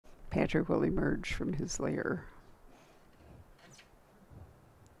Patrick will emerge from his lair.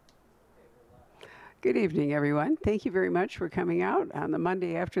 Good evening, everyone. Thank you very much for coming out on the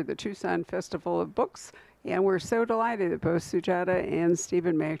Monday after the Tucson Festival of Books. And we're so delighted that both Sujata and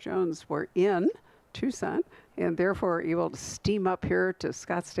Stephen Mack Jones were in Tucson and therefore able to steam up here to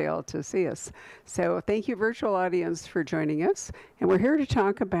Scottsdale to see us. So thank you, virtual audience, for joining us. And we're here to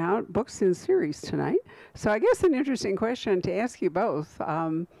talk about books in series tonight. So I guess an interesting question to ask you both.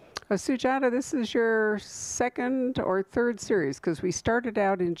 Sujata, this is your second or third series because we started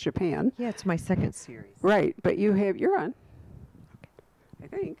out in Japan. Yeah, it's my second series. Right, but you're on. I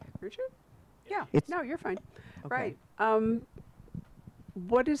think. Richard? Yeah. No, you're fine. Okay. Right.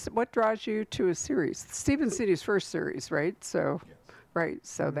 What draws you to a series? Stephen City's first series, right? So, Yes. right.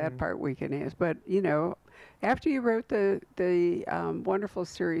 So that part we can ask. But after you wrote the wonderful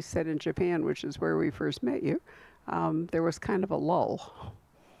series set in Japan, which is where we first met you, there was kind of a lull.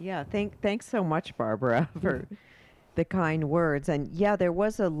 Yeah, thanks so much, Barbara, for the kind words. And yeah, there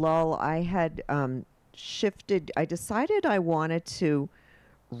was a lull. I had shifted. I decided I wanted to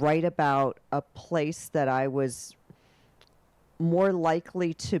write about a place that I was more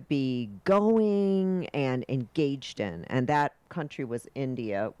likely to be going and engaged in, and that country was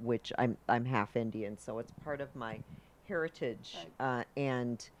India, which I'm half Indian, so it's part of my heritage. Right.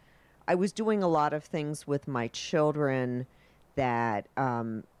 And I was doing a lot of things with my children that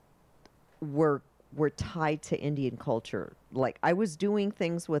were tied to Indian culture. Like I was doing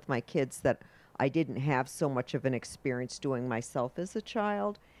things with my kids that I didn't have so much of an experience doing myself as a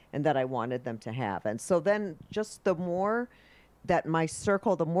child, and that I wanted them to have. And so then just the more that my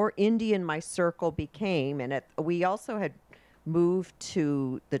circle, the more Indian my circle became, and we also had moved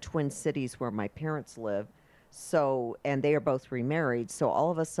to the Twin Cities where my parents live, so, and they are both remarried, so all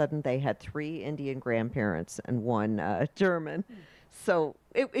of a sudden they had 3 Indian grandparents and 1 German. So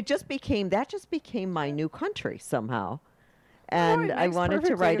it just became my new country somehow. And I wanted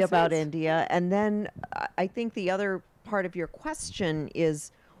to write about India. And then I think the other part of your question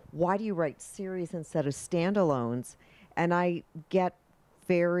is, why do you write series instead of standalones? And I get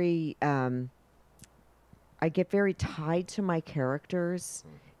very tied to my characters,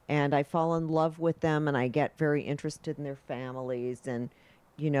 and I fall in love with them, and I get very interested in their families. And,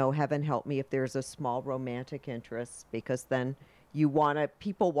 heaven help me if there's a small romantic interest, because then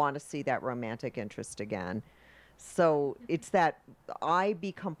people want to see that romantic interest again. So it's that I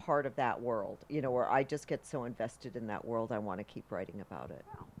become part of that world, where I just get so invested in that world, I want to keep writing about it.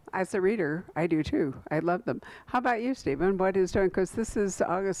 As a reader, I do too. I love them. How about you, Stephen? What is doing? Because this is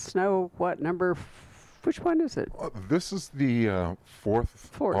August Snow. Which one is it? This is the fourth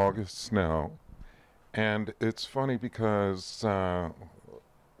Fourth. August Snow. And it's funny because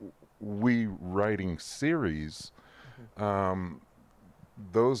we writing series,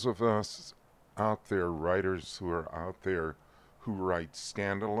 those of us out there, writers who are out there who write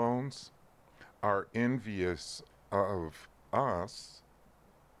standalones, are envious of us,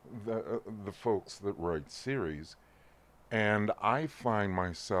 the folks that write series, and I find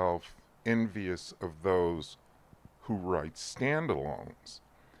myself envious of those who write standalones.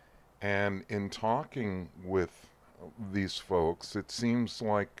 And in talking with these folks, it seems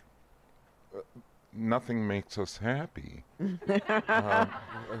like nothing makes us happy. The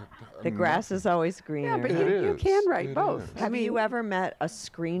grass is always greener. Yeah, but you can write both. Have you ever met a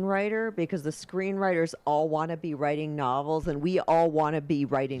screenwriter? Because the screenwriters all want to be writing novels, and we all want to be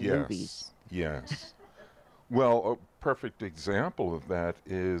writing movies. Yes. Well, a perfect example of that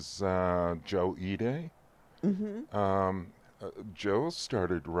is Joe Ide. Mm-hmm. Joe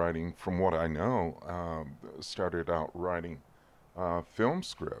started writing, from what I know, started out writing film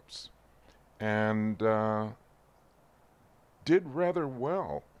scripts, and did rather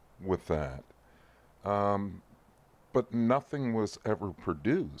well with that. But nothing was ever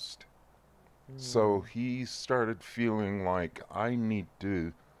produced. So he started feeling like, I need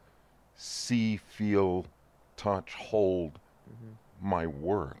to see, feel, touch, hold my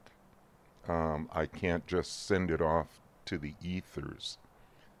work. I can't just send it off to the ethers.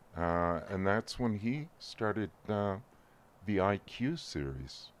 And that's when he started the IQ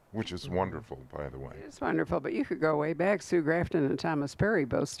series, which is wonderful, by the way. It's wonderful, but you could go way back. Sue Grafton and Thomas Perry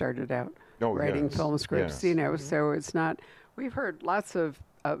both started out writing film scripts, so it's not... We've heard lots of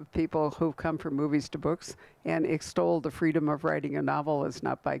people who've come from movies to books and extol the freedom of writing a novel as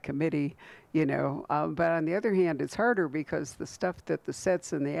not by committee, but on the other hand, it's harder because the stuff that the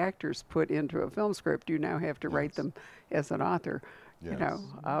sets and the actors put into a film script, you now have to write them as an author, Yes.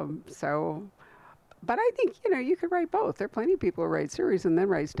 So But I think, you could write both. There are plenty of people who write series and then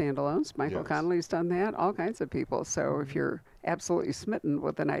write standalones. Michael Yes. Connelly's done that, all kinds of people. So if you're absolutely smitten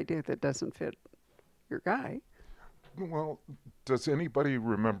with an idea that doesn't fit your guy. Well, does anybody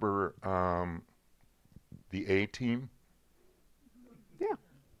remember the A-Team?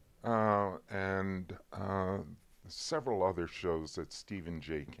 Yeah. And several other shows that Stephen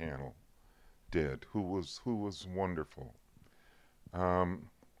J. Cannell did, who was wonderful.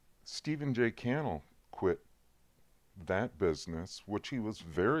 Stephen J. Cannell quit that business, which he was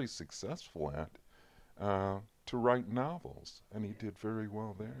very successful at, to write novels, and he did very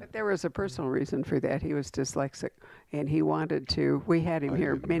well there. But there was a personal reason for that. He was dyslexic, and he wanted to. We had him I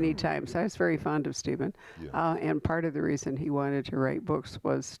here didn't many know. times. I was very fond of Stephen, Yeah. and part of the reason he wanted to write books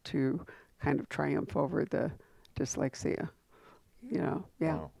was to kind of triumph over the dyslexia. Yeah.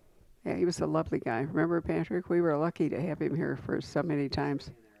 Wow. Yeah, he was a lovely guy. Remember, Patrick? We were lucky to have him here for so many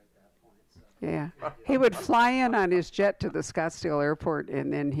times. Yeah. He would fly in on his jet to the Scottsdale airport,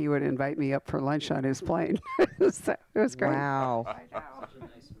 and then he would invite me up for lunch on his plane. So, it was great. Wow.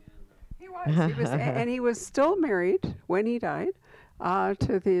 He was, and he was still married when he died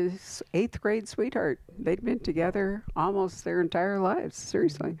to his 8th grade sweetheart. They'd been together almost their entire lives,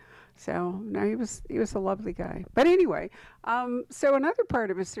 seriously. So no, he was a lovely guy. But anyway, so another part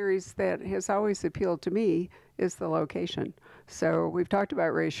of a series that has always appealed to me is the location. So we've talked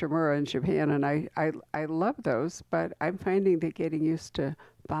about Rei Shimura in Japan, and I love those, but I'm finding that getting used to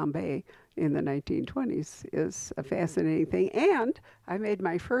Bombay in the 1920s is a fascinating thing. And I made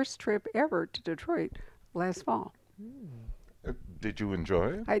my first trip ever to Detroit last fall. Did you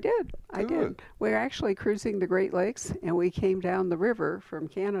enjoy it? I did. I did. Good. We were actually cruising the Great Lakes, and we came down the river from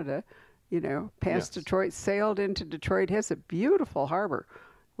Canada, past Yes. Detroit, sailed into Detroit. It has a beautiful harbor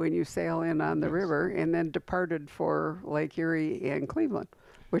when you sail in on the Yes. river, and then departed for Lake Erie and Cleveland,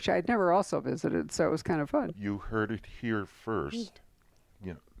 which I'd never also visited, so it was kind of fun. You heard it here first.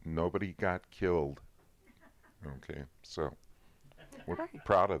 Nobody got killed. Okay, so we're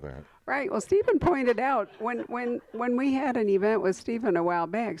proud of that. Right. Well, Stephen pointed out when we had an event with Stephen a while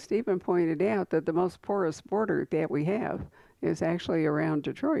back, Stephen pointed out that the most porous border that we have is actually around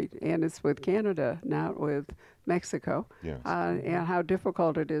Detroit, and it's with Canada, not with Mexico. Yes. And how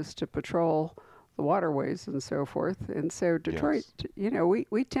difficult it is to patrol the waterways and so forth. And so Detroit,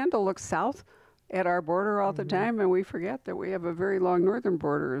 we tend to look south at our border all the time, and we forget that we have a very long northern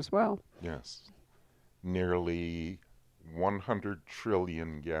border as well. Yes. Nearly 100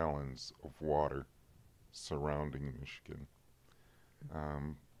 trillion gallons of water surrounding Michigan.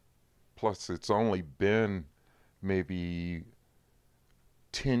 Plus, it's only been maybe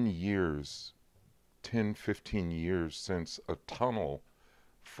 10 years, 10, 15 years since a tunnel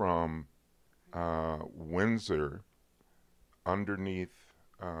from Windsor underneath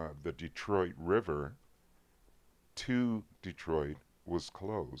the Detroit River to Detroit was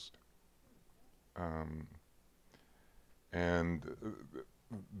closed. And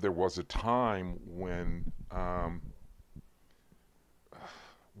there was a time when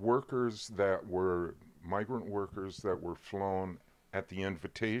migrant workers that were flown at the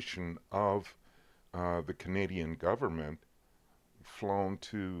invitation of the Canadian government, flown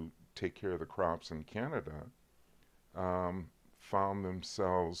to take care of the crops in Canada, found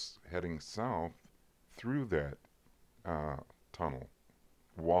themselves heading south through that tunnel,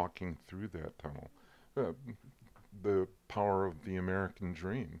 walking through that tunnel. The power of the American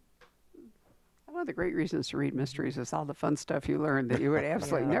dream. One of the great reasons to read mysteries is all the fun stuff you learn that you would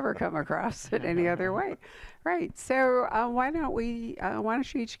absolutely never come across it any other way. Right. So why don't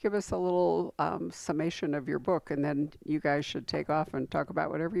you each give us a little summation of your book, and then you guys should take off and talk about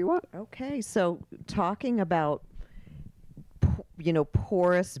whatever you want. Okay, so talking about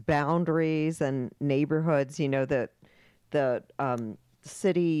porous boundaries and neighborhoods, the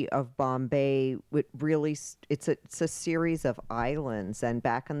city of Bombay would really it's a series of islands, and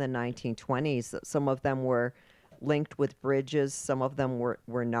back in the 1920s some of them were linked with bridges, some of them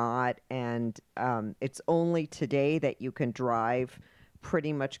were not, and it's only today that you can drive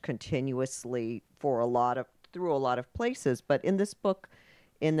pretty much continuously through a lot of places. But in this book,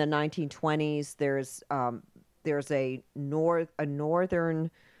 in the 1920s, there's a northern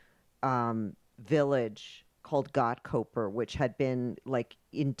village called Ghatkoper, which had been like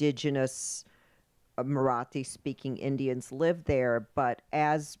indigenous Marathi-speaking Indians lived there. But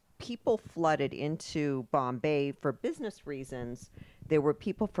as people flooded into Bombay for business reasons, there were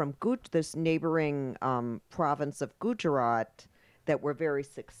people from this neighboring province of Gujarat that were very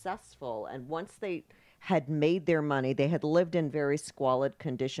successful. And once they had made their money, they had lived in very squalid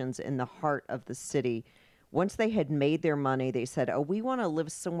conditions in the heart of the city, once they had made their money, they said, oh, we want to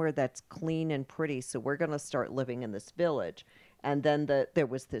live somewhere that's clean and pretty, so we're going to start living in this village. And then there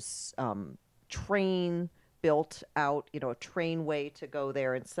was this train built out, you know, a trainway to go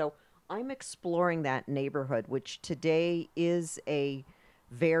there. And so I'm exploring that neighborhood, which today is a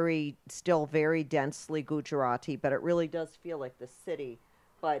still very densely Gujarati, but it really does feel like the city.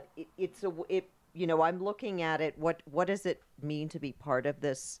 But you know, I'm looking at it, what does it mean to be part of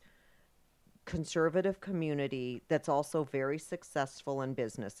this conservative community that's also very successful in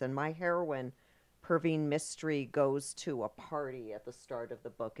business? And my heroine, Perveen Mystery, goes to a party at the start of the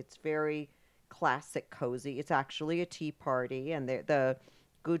book. It's very classic, cozy. It's actually a tea party, and the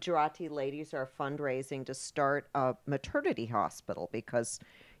Gujarati ladies are fundraising to start a maternity hospital because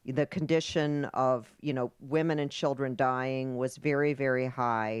the condition of, you know, women and children dying was very, very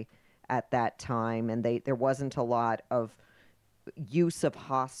high at that time, and there wasn't a lot of use of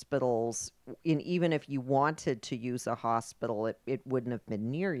hospitals. Even if you wanted to use a hospital, it wouldn't have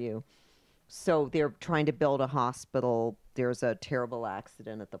been near you. So they're trying to build a hospital. There's a terrible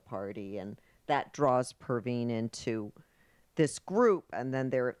accident at the party, and that draws Perveen into this group. And then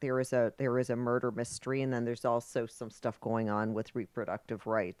there is a murder mystery, and then there's also some stuff going on with reproductive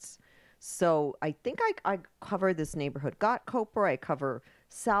rights. So I think I cover this neighborhood. Ghatkopar, I cover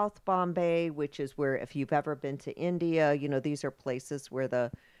South Bombay, which is where, if you've ever been to India, you know, these are places where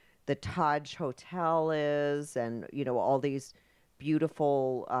the Taj Hotel is, and, you know, all these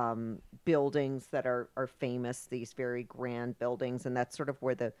beautiful buildings that are famous, these very grand buildings. And that's sort of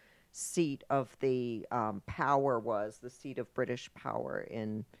where the seat of the power was, the seat of British power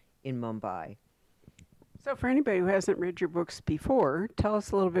in Mumbai. So for anybody who hasn't read your books before, tell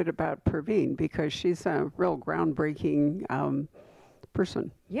us a little bit about Perveen, because she's a real groundbreaking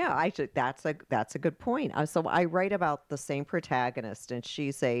person. Yeah, that's a good point. So I write about the same protagonist, and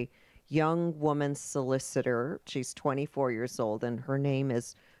she's a young woman solicitor. She's 24 years old, and her name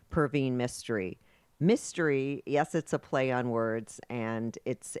is Perveen Mystery. Mystery, yes, it's a play on words, and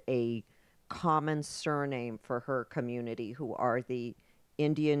it's a common surname for her community, who are the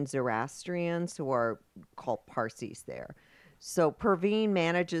Indian Zoroastrians, who are called Parsis there. So Perveen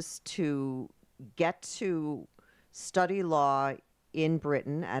manages to get to study law in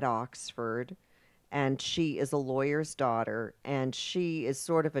Britain at Oxford, and she is a lawyer's daughter, and she is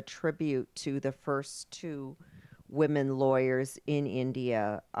sort of a tribute to the first two women lawyers in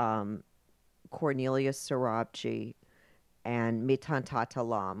India, Cornelia Sorabji and Mitan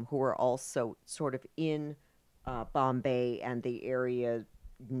Tatalam, who were also sort of in Bombay and the area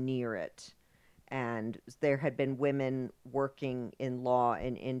near it. And there had been women working in law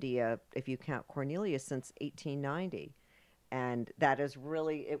in India, if you count Cornelia, since 1890. And that is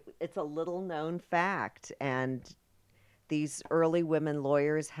really, it's a little known fact. And these early women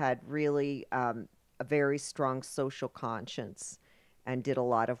lawyers had really a very strong social conscience and did a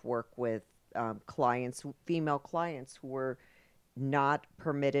lot of work with female clients who were not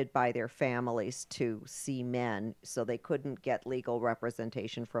permitted by their families to see men, so they couldn't get legal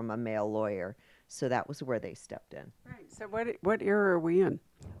representation from a male lawyer. So that was where they stepped in. Right. So what era are we in?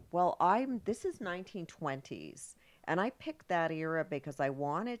 Well, this is 1920s, and I picked that era because I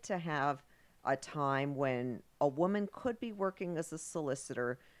wanted to have a time when a woman could be working as a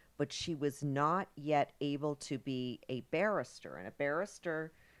solicitor, but she was not yet able to be a barrister. And a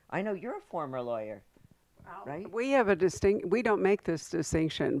barrister, I know you're a former lawyer. Right? We have we don't make this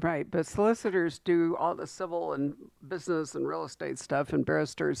distinction, right? But solicitors do all the civil and business and real estate stuff, and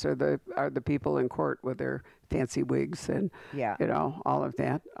barristers are the people in court with their fancy wigs and you know, all of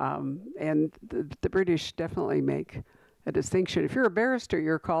that. And the British definitely make a distinction. If you're a barrister,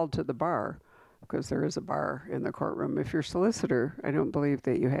 you're called to the bar, because there is a bar in the courtroom. If you're a solicitor, I don't believe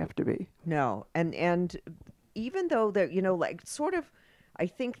that you have to be. No, and even though that, you know, like sort of, I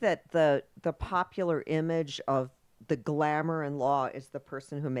think that the popular image of the glamour in law is the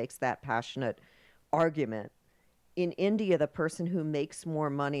person who makes that passionate argument. In India, the person who makes more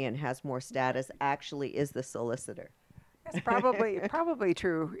money and has more status actually is the solicitor. That's probably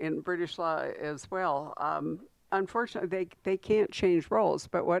true in British law as well. Unfortunately, they can't change roles.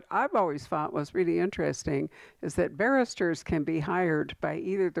 But what I've always thought was really interesting is that barristers can be hired by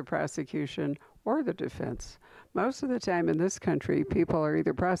either the prosecution or the defense. Most of the time in this country, people are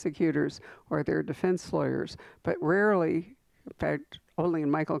either prosecutors or they're defense lawyers, but rarely, in fact, only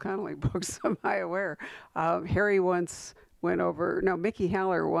in Michael Connelly books am I aware. Mickey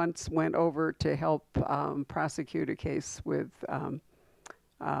Haller once went over to help prosecute a case with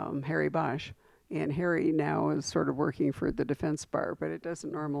Harry Bosch. And Harry now is sort of working for the defense bar, but it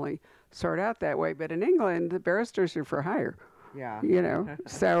doesn't normally sort out that way. But in England, the barristers are for hire. Yeah. You know,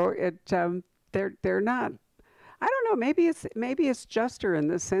 so they're not. I don't know. Maybe it's juster in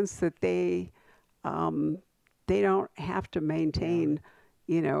the sense that they don't have to maintain,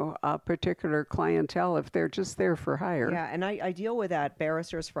 a particular clientele if they're just there for hire. Yeah, and I deal with that,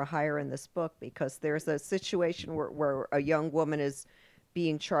 barristers for hire, in this book, because there's a situation where a young woman is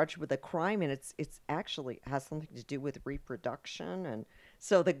being charged with a crime, and it's actually has something to do with reproduction, and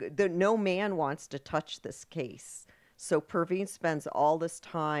so the no man wants to touch this case. So Perveen spends all this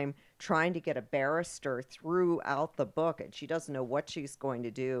time trying to get a barrister throughout the book, and she doesn't know what she's going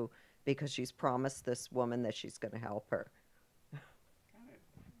to do because she's promised this woman that she's going to help her.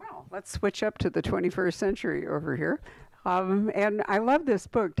 Well, let's switch up to the 21st century over here. And I love this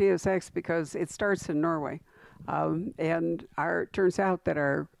book, Deus Ex, because it starts in Norway. And turns out that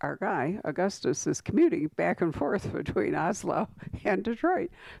our guy, Augustus, is commuting back and forth between Oslo and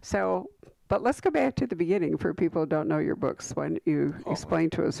Detroit. So, but let's go back to the beginning for people who don't know your books. Why don't you explain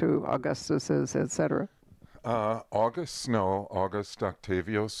to us who Augustus is, etc.? August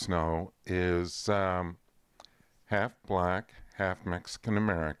Octavio Snow, is half black, half Mexican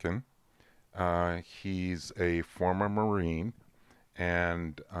American. He's a former Marine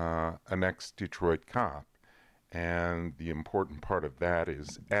and an ex-Detroit cop. And the important part of that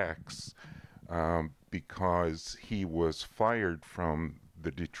is ex, because he was fired from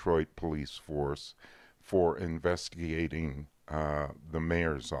the Detroit police force for investigating the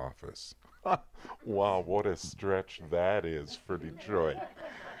mayor's office. Wow, what a stretch that is for Detroit.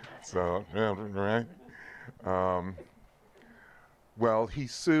 So, right? Well, he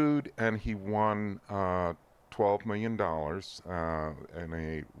sued and he won $12 million in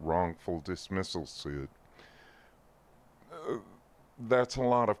a wrongful dismissal suit. That's a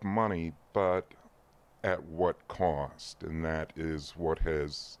lot of money, but at what cost? And that is what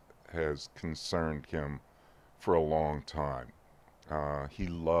has concerned him for a long time. He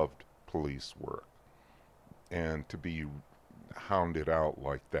loved police work, and to be hounded out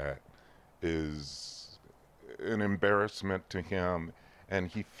like that is an embarrassment to him, and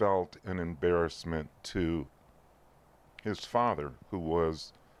he felt an embarrassment to his father, who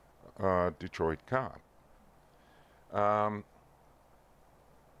was a Detroit cop.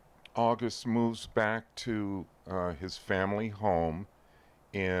 August moves back to his family home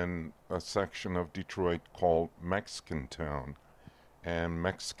in a section of Detroit called Mexican Town. And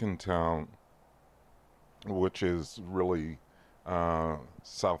Mexican Town, which is really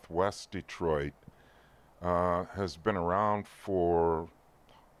southwest Detroit, has been around for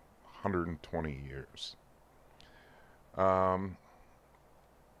 120 years.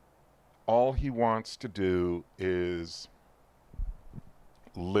 All he wants to do is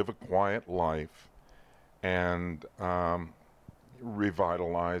live a quiet life and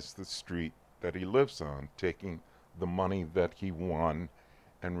revitalize the street that he lives on, taking the money that he won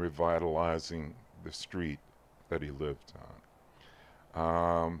and revitalizing the street that he lived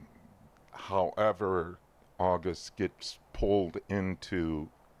on. However, August gets pulled into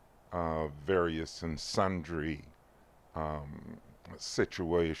various and sundry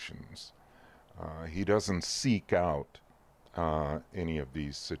situations. He doesn't seek out any of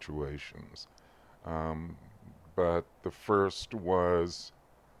these situations. But the first was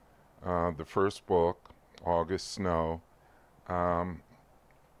the first book, August Snow.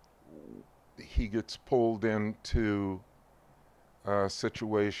 He gets pulled into a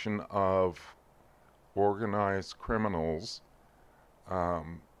situation of organized criminals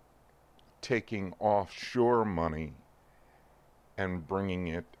taking offshore money and bringing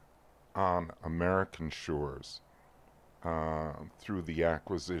it on American shores through the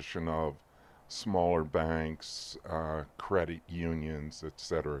acquisition of smaller banks, credit unions,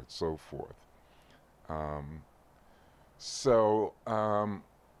 etc., and so forth.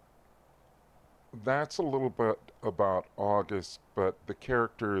 That's a little bit about August, but the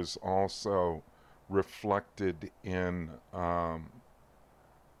character is also reflected in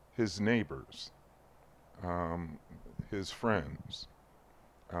his neighbors, his friends.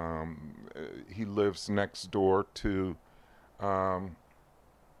 He lives next door to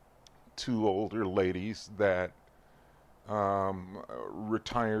two older ladies that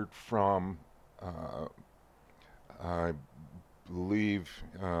retired from, I believe,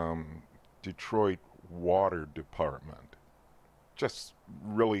 Detroit Water Department. Just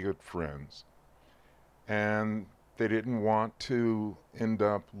really good friends. And they didn't want to end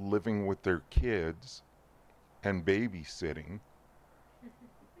up living with their kids and babysitting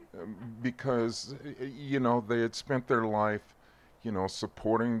because, they had spent their life,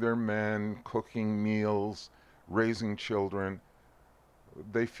 supporting their men, cooking meals, raising children.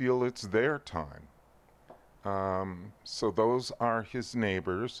 They feel it's their time. So those are his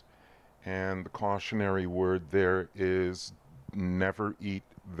neighbors. and the cautionary word there is never eat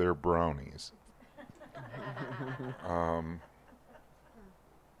their brownies. um,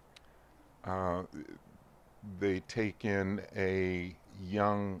 uh, they take in a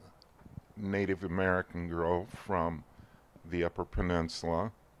young Native American girl from the Upper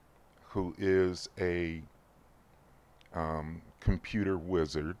Peninsula who is a computer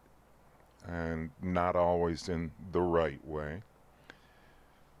wizard, and not always in the right way.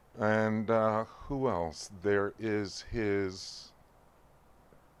 And who else? There is his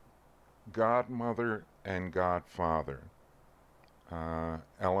godmother and godfather.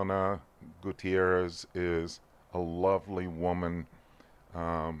 Elena Gutierrez is a lovely woman.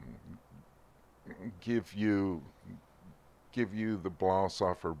 Um, give you the blouse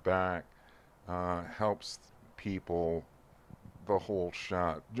off her back. Helps people the whole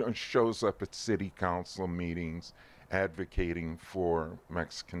shot. Shows up at city council meetings advocating for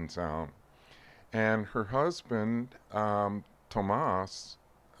Mexican Town. And her husband, Tomas,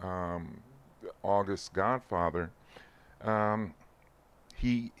 August's godfather,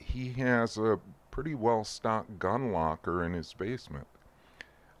 he has a pretty well stocked gun locker in his basement.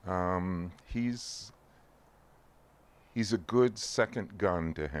 He's a good second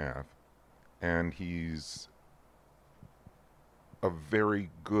gun to have, and he's a very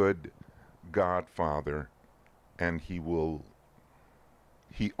good godfather, and he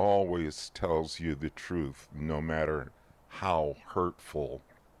always tells you the truth, no matter how hurtful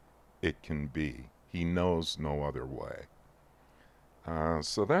it can be. He knows no other way.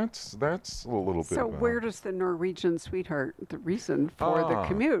 So that's a little bit. So about. where does the Norwegian sweetheart, the reason for the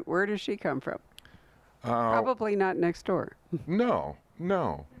commute, where does she come from? Probably not next door. No.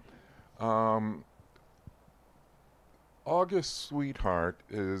 August's sweetheart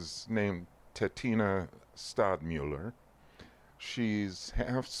is named Tetina Stadmuller. She's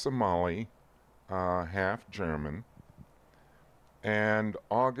half Somali, half German. And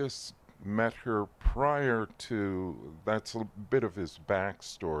August met her prior to, that's a bit of his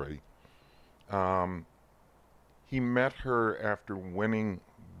backstory. He met her after winning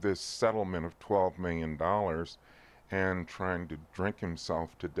this settlement of $12 million and trying to drink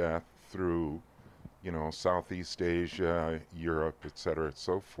himself to death through, Southeast Asia, Europe, etc., and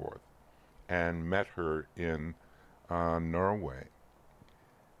so forth, and met her in Norway.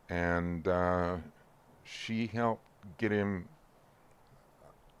 And she helped get him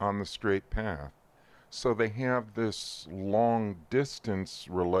on the straight path. So they have this long distance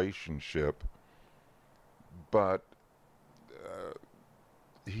relationship, but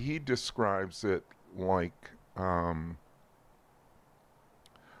he describes it like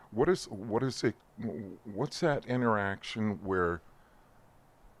what's that interaction where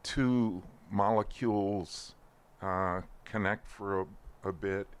two molecules connect for a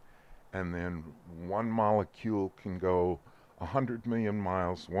bit, and then one molecule can go 100 million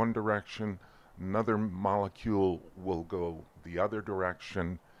miles one direction, another molecule will go the other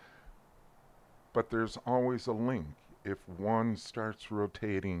direction, but there's always a link. If one starts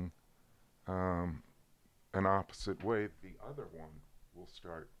rotating an opposite way, the other one will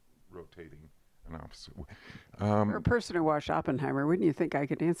start rotating an opposite way. For a person who watched Oppenheimer, wouldn't you think I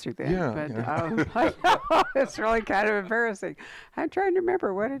could answer that? Yeah, But yeah. I know, it's really kind of embarrassing. I'm trying to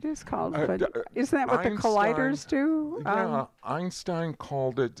remember what it is called. But isn't that what the colliders do? Yeah, Einstein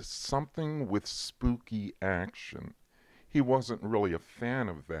called it something with spooky action. He wasn't really a fan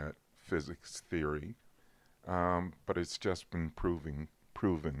of that physics theory, but it's just been proven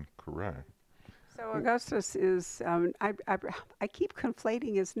correct. So Augustus is, I keep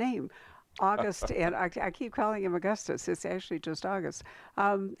conflating his name. August, and I keep calling him Augustus. It's actually just August.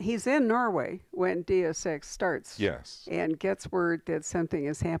 He's in Norway when Deus Ex starts. Yes. And gets word that something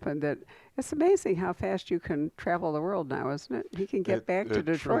has happened. That it's amazing how fast you can travel the world now, isn't it? He can get back to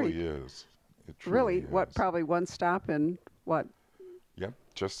Detroit. It truly is. It Really, truly what? is. Probably one stop in what? Yep.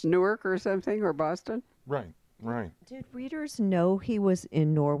 Just Newark or something, or Boston. right. Right. Did readers know he was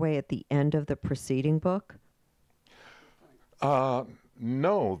in Norway at the end of the preceding book?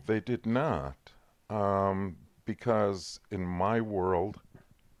 No, they did not, because in my world,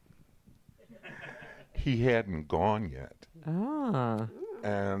 he hadn't gone yet, Ah.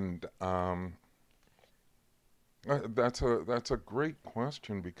 and that's a great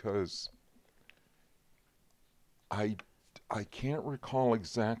question, because I can't recall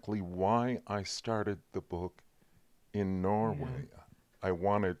exactly why I started the book in Norway. Yeah.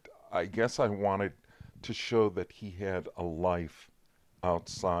 I guess I wanted to show that he had a life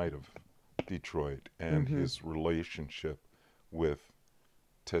outside of Detroit, and his relationship with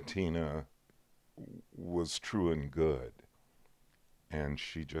Tetina was true and good. and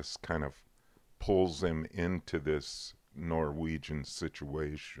she just kind of pulls him into this Norwegian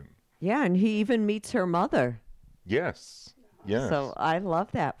situation. Yeah, and he even meets her mother. Yes, yes. So I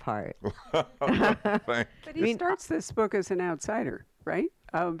love that part. Thank But he I mean, starts this book as an outsider, right?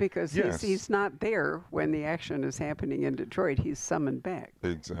 Because Yes. he's not there when the action is happening in Detroit. He's summoned back.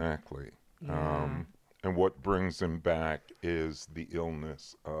 Exactly. Yeah. And what brings him back is the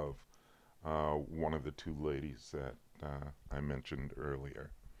illness of one of the two ladies that I mentioned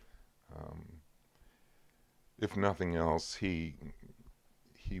earlier. Um, if nothing else, he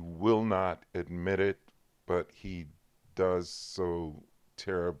will not admit it, but he does so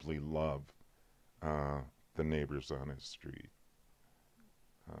terribly love the neighbors on his street.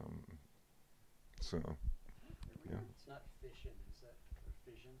 Um, so, yeah. It's not fission, is that or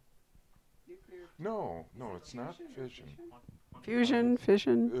fission? No, it's not fission. Fusion,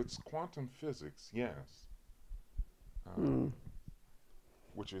 fission. It's quantum physics, yes. Hmm.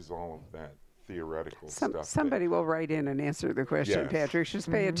 Which is all of that theoretical stuff. that- Somebody will write in and answer the question, Yes. Patrick. Just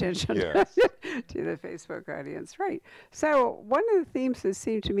pay attention Yes. to the Facebook audience. Right. So one of the themes that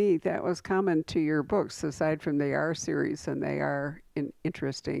seemed to me that was common to your books, aside from they are series and they are in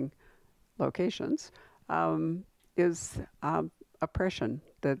interesting locations, is oppression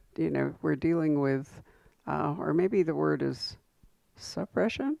that, we're dealing with, or maybe the word is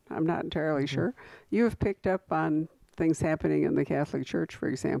suppression. I'm not entirely sure. You have picked up on things happening in the Catholic Church, for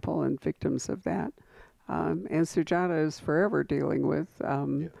example, and victims of that. And Sujata is forever dealing with,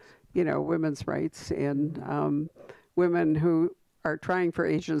 Yes. women's rights and women who are trying for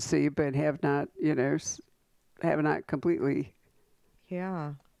agency but have not, have not completely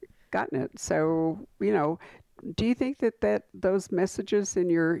Yeah. gotten it. So, do you think that those messages in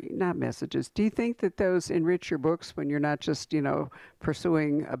not messages, do you think that those enrich your books when you're not just,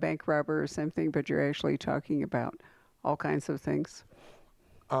 pursuing a bank robber or something, but you're actually talking about all kinds of things?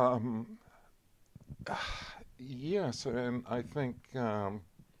 Yes, and I think,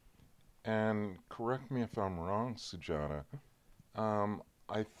 and correct me if I'm wrong, Sujata,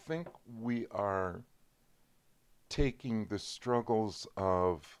 I think we are taking the struggles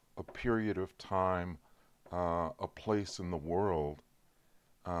of a period of time, a place in the world,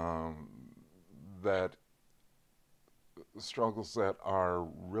 that struggles that are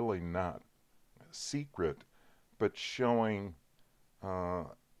really not secret, but showing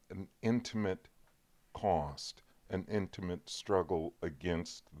an intimate cost, an intimate struggle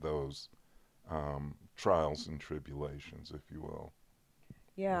against those trials and tribulations, if you will.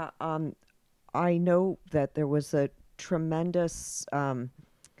 Yeah. I know that there was a tremendous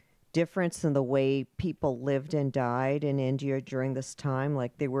difference in the way people lived and died in India during this time.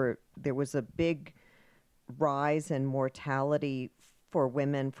 Like there was a big rise in mortality for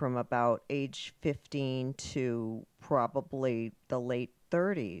women from about age 15 to probably the late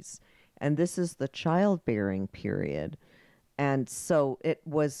 30s. And this is the childbearing period. And so it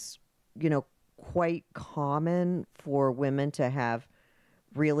was, quite common for women to have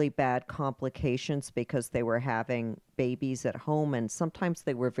really bad complications because they were having babies at home, and sometimes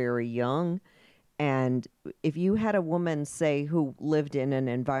they were very young. And if you had a woman, say, who lived in an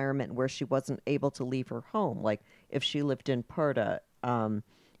environment where she wasn't able to leave her home, like if she lived in Purta,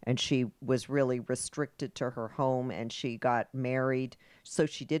 and she was really restricted to her home, and she got married, so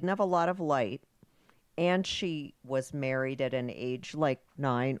she didn't have a lot of light, and she was married at an age like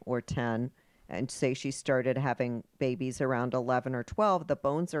 9 or 10, and say she started having babies around 11 or 12, the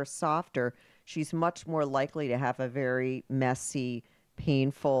bones are softer. She's much more likely to have a very messy,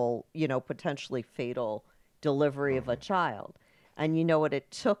 painful, potentially fatal delivery of a child. And you know what?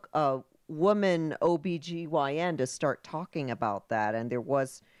 It took a woman OBGYN to start talking about that. And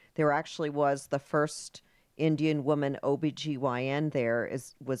there actually was the first Indian woman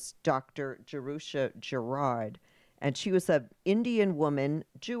OBGYN was Dr. Jerusha Gerard. And she was an Indian woman,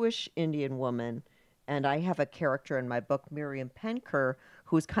 Jewish Indian woman. And I have a character in my book, Miriam Penker,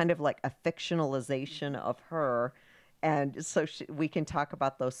 who's kind of like a fictionalization of her. And so we can talk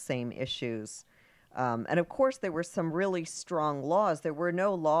about those same issues. And of course, there were some really strong laws. There were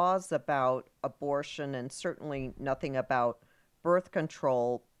no laws about abortion and certainly nothing about birth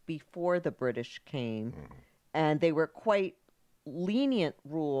control before the British came. And they were quite lenient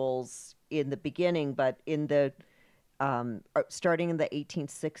rules in the beginning, but in the starting in the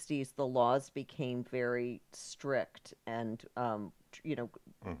 1860s, the laws became very strict, and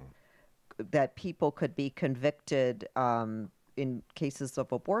that people could be convicted in cases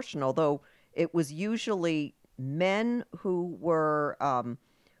of abortion, although it was usually men who were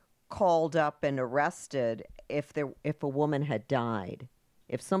called up and arrested if a woman had died.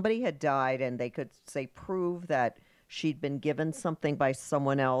 If somebody had died and they could, say, prove that she'd been given something by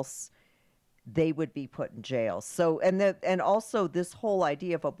someone else, they would be put in jail. So, and also this whole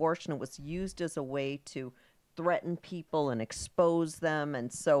idea of abortion was used as a way to threaten people and expose them.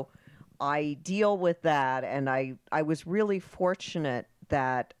 And so I deal with that. And I was really fortunate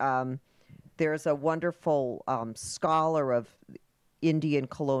that there's a wonderful scholar of Indian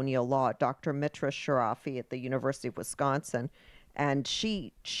colonial law, Dr. Mistress at the University of Wisconsin, and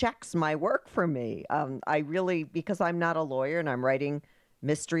she checks my work for me. I really, because I'm not a lawyer and I'm writing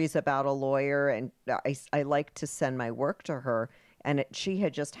mysteries about a lawyer, and I like to send my work to her. And she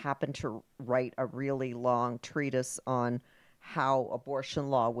had just happened to write a really long treatise on how abortion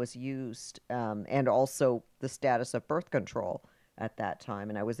law was used, and also the status of birth control at that time.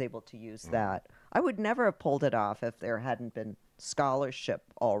 And I was able to use that. I would never have pulled it off if there hadn't been scholarship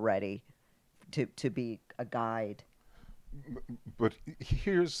already to be a guide. But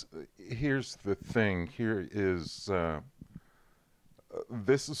here's the thing. Here is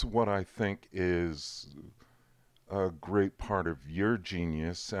this is what I think is a great part of your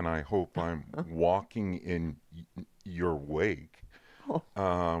genius, and I hope I'm walking in your wake.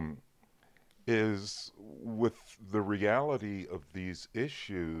 Is with the reality of these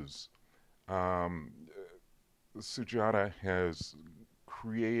issues, Sujata has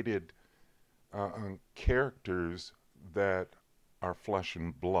created characters that are flesh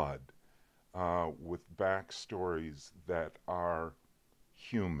and blood, with backstories that are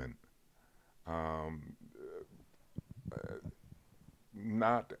human,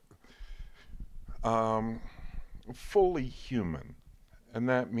 not fully human. And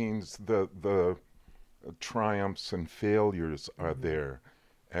that means the triumphs and failures are there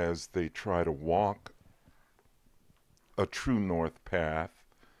as they try to walk a true north path,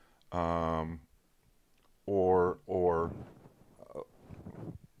 or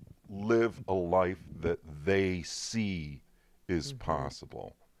live a life that they see is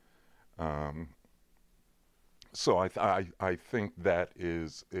possible. So I think that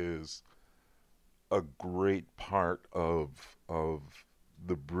is a great part of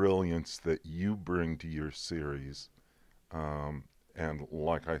the brilliance that you bring to your series. And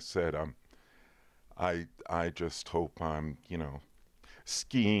like I said, I just hope I'm,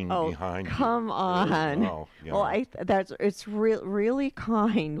 skiing behind you. Come on. Well, Well, it's really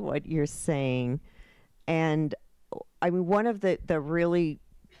kind what you're saying. And I mean, one of the really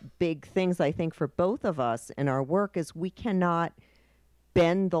big things I think for both of us in our work is we cannot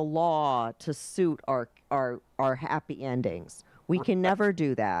bend the law to suit our happy endings. We can never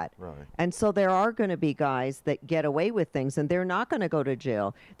do that. Right. And so there are going to be guys that get away with things and they're not going to go to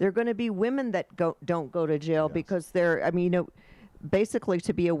jail. There are going to be women that don't go to jail because they're, I mean, basically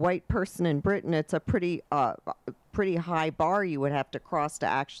to be a white person in Britain, it's a pretty high bar you would have to cross to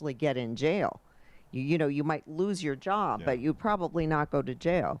actually get in jail. You might lose your job, but you probably not go to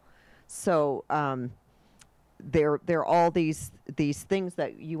jail. So there are all these things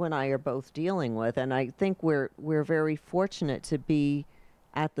that you and I are both dealing with, and I think we're very fortunate to be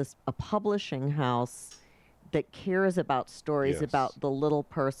at a publishing house that cares about stories about the little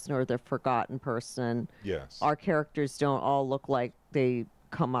person or the forgotten person. Yes. Our characters don't all look like they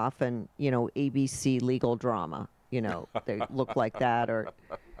come off in ABC legal drama. They look like that or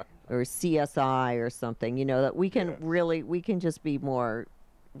CSI or something. That we can we can just be more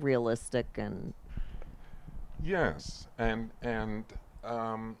realistic and. Yes, and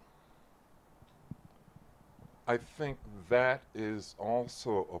I think that is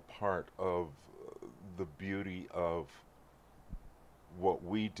also a part of the beauty of what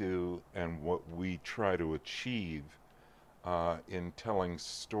we do and what we try to achieve in telling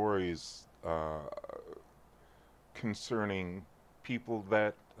stories concerning people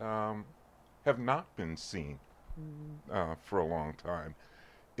that have not been seen for a long time.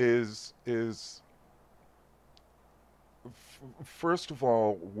 First of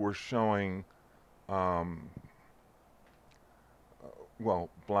all, we're showing,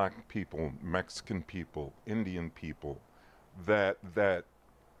 black people, Mexican people, Indian people, that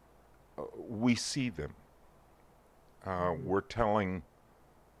we see them. We're trying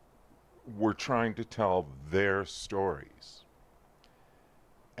to tell their stories.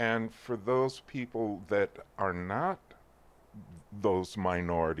 And for those people that are not those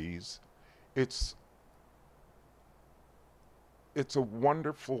minorities, it's a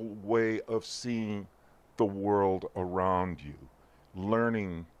wonderful way of seeing the world around you,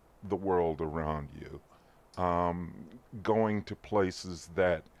 learning the world around you, going to places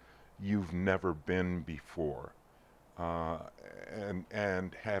that you've never been before,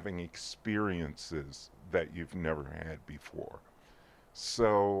 and having experiences that you've never had before.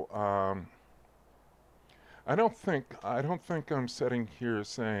 So I don't think I'm sitting here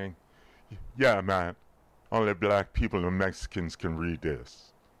saying, yeah, man, only black people and Mexicans can read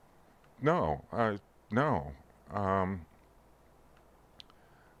this. No, no. Um,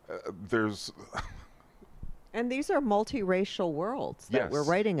 there's And these are multiracial worlds that we're yes,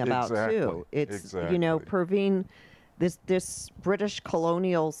 writing about exactly, too. It's you know, exactly. Pervine, this British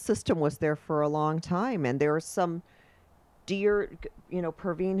colonial system was there for a long time, and there are some dear, you know,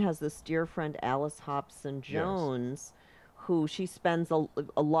 Pervine has this dear friend Alice Hobson Yes, Jones, who she spends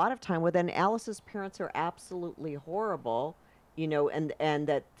a lot of time with, and Alice's parents are absolutely horrible, you know, and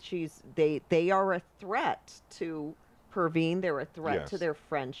that they are a threat to Pervine, they're a threat to yes, their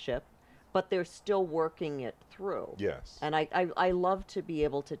friendship, but they're still working it through. yes, And I love to be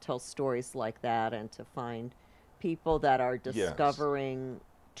able to tell stories like that and to find people that are yes, discovering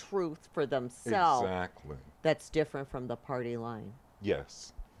truth for themselves exactly. that's different from the party line.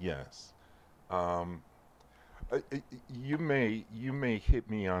 Yes, yes. Um, you may hit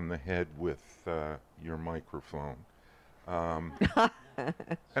me on the head with your microphone, um,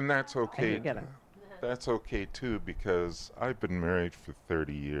 and that's And you okay. get 'em. That's okay too because I've been married for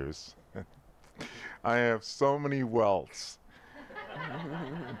 30 years. I have so many welts,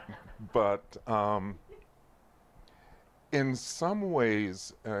 but in some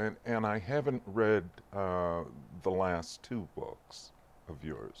ways, and I haven't read the last two books of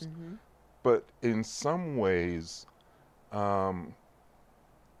yours, Hmm. but in some ways, um,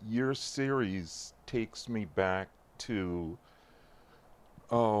 your series takes me back to,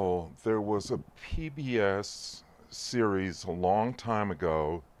 oh, there was a PBS series a long time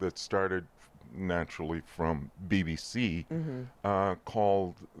ago that started naturally from BBC Hmm.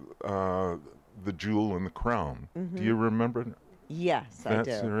 called The Jewel and the Crown. Do Hmm. you remember Yes, I that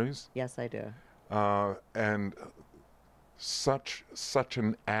do. series? Yes, I do. And such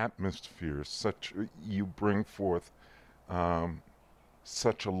an atmosphere, such you bring forth um,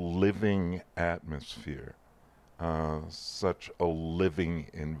 such a living atmosphere, such a living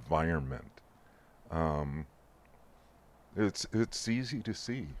environment. Um, it's easy to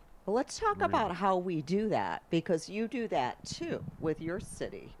see. Well, let's talk Really. about how we do that because you do that too with your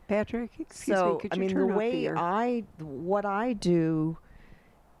city. Patrick, excuse me, So, could I you mean, the turn off the way air? what I do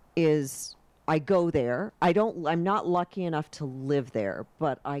is I go there. I'm not lucky enough to live there,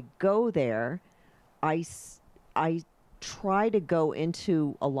 but I go there. I try to go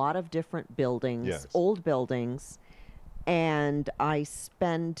into a lot of different buildings, Yes. old buildings, and I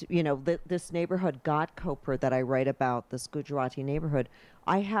spend, you know, this neighborhood, Ghatkoper, that I write about, this Gujarati neighborhood.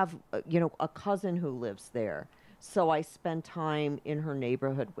 I have, you know, a cousin who lives there, so I spend time in her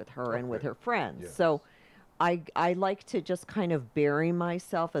neighborhood with her and with Okay. her friends. Yes. So I like to just kind of bury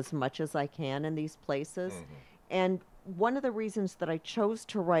myself as much as I can in these places. Mhm. And one of the reasons that I chose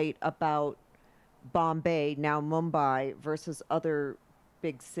to write about Bombay, now Mumbai, versus other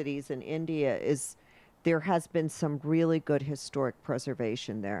big cities in India is there has been some really good historic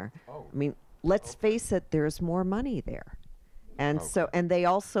preservation there. Oh. I mean, let's Okay. face it, there's more money there. And so, Okay. and they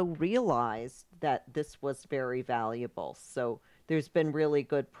also realized that this was very valuable. So there's been really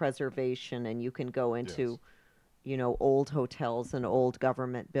good preservation, and you can go into, Yes. you know, old hotels and old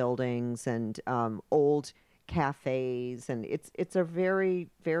government buildings and old cafes, and it's a very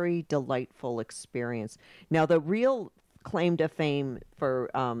delightful experience. Now, the real claim to fame for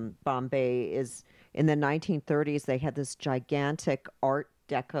Bombay is in the 1930s. They had this gigantic Art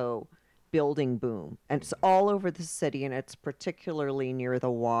Deco building boom, and it's all over the city, and it's particularly near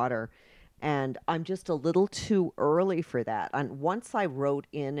the water. And I'm just a little too early for that. And once I wrote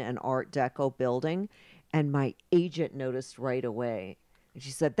in an Art Deco building, and my agent noticed right away. And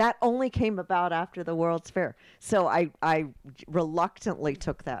she said, that only came about after the World's Fair. So I reluctantly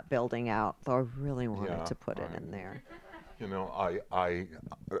took that building out, though I really wanted Yeah. to put it in there. You know,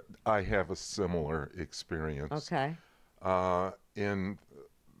 I have a similar experience. Okay. In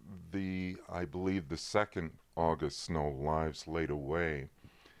I believe the second August Snow Lives Laid Away,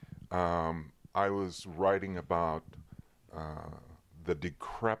 I was writing about the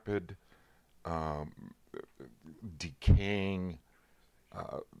decrepit, um, decaying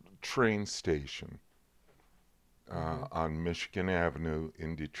train station on Michigan Avenue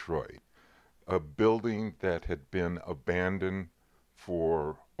in Detroit, a building that had been abandoned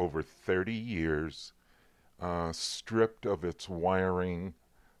for over 30 years, stripped of its wiring,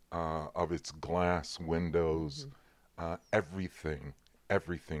 of its glass windows, everything,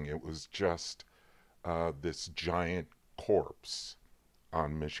 everything. It was just this giant corpse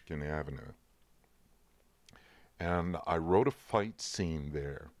on Michigan Avenue. And I wrote a fight scene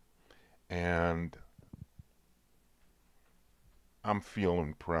there, and I'm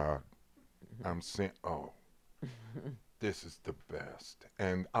feeling proud. I'm saying, oh, this is the best.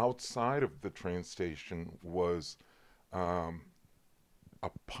 And outside of the train station was a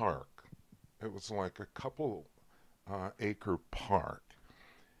park. It was like a couple acre park.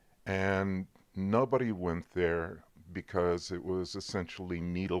 And nobody went there because it was essentially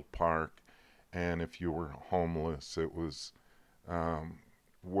Needle Park. And if you were homeless, it was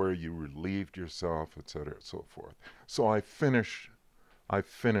where you relieved yourself, et cetera, and so forth. So I finished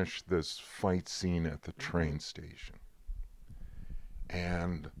this fight scene at the train station.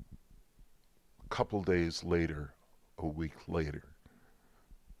 And a couple days later, a week later,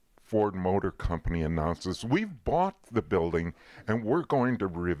 Ford Motor Company announces, we've bought the building and we're going to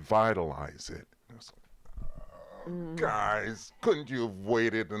revitalize it. I was like, oh, guys, couldn't you have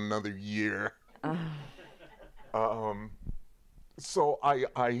waited another year? So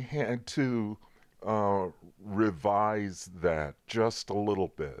I had to revise that just a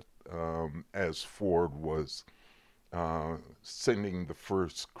little bit as Ford was sending the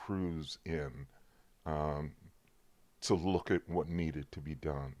first crews in to look at what needed to be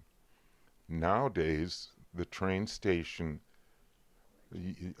done. Nowadays, the train station,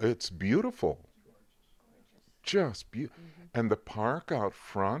 it's beautiful. Just beautiful. And the park out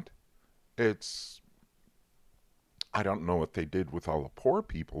front, it's, I don't know what they did with all the poor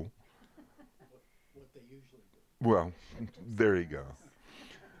people. What they usually do. Well, there you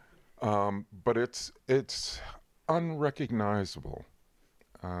go. But it's unrecognizable.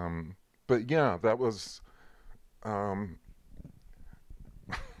 But yeah, that was.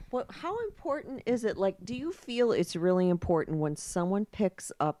 Well, how important is it? Like, do you feel it's really important when someone picks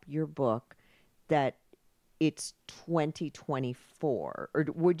up your book that it's 2024? Or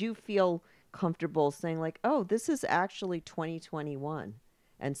would you feel comfortable saying, like, oh, this is actually 2021,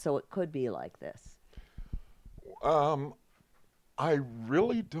 and so it could be like this? I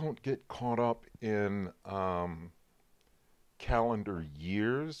really don't get caught up in calendar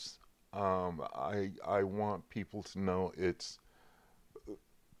years. I want people to know it's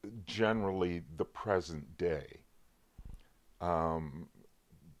generally the present day. I'll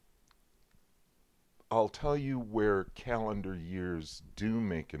tell you where calendar years do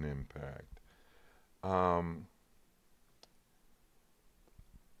make an impact. I'm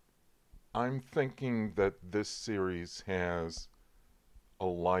thinking that this series has a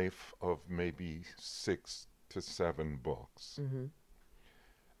life of maybe 6 to 7 books. Mm-hmm.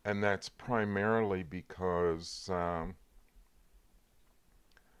 And that's primarily because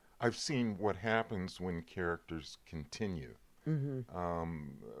I've seen what happens when characters continue. Mm-hmm.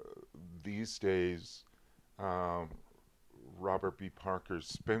 These days, Robert B. Parker's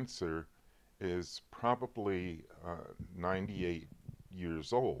Spencer is probably 98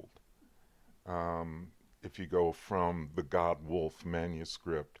 years old. If you go from the God Wolf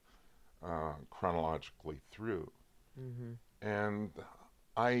manuscript chronologically through. Mm-hmm. And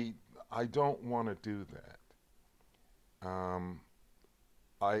I don't want to do that.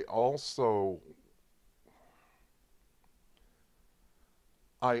 I also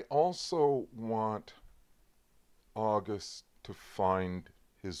want August to find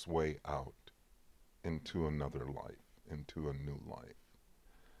his way out into another life, into a new life.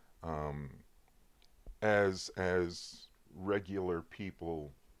 As regular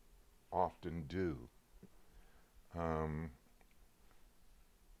people often do.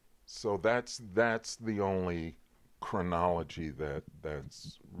 So that's the only chronology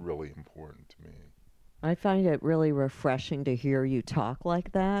that's really important to me. I find it really refreshing to hear you talk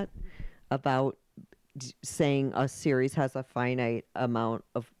like that about saying a series has a finite amount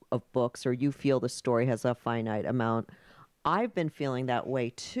of books, or you feel the story has a finite amount. I've been feeling that way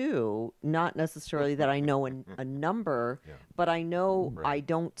too, not necessarily that I know a number, Yeah. but I know Right. I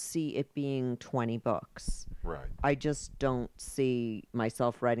don't see it being 20 books. Right. I just don't see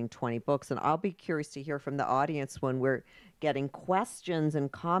myself writing 20 books. And I'll be curious to hear from the audience when we're getting questions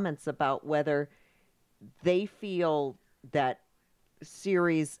and comments about whether they feel that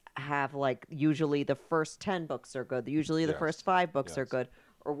series have, like, usually the first 10 books are good, usually the Yes. first 5 books are Yes. good,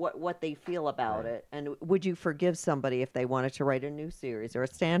 or what they feel about Right. it. And would you forgive somebody if they wanted to write a new series or a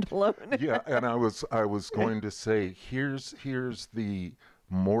standalone? Yeah, and I was going to say here's the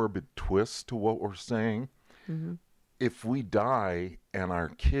morbid twist to what we're saying. Mm-hmm. If we die and our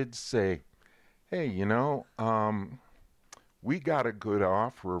kids say, "Hey, we got a good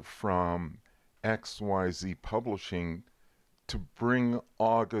offer from XYZ Publishing to bring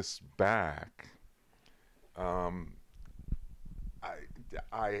August back,"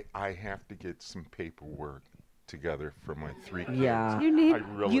 I have to get some paperwork together for my 3 kids. Yeah. You need I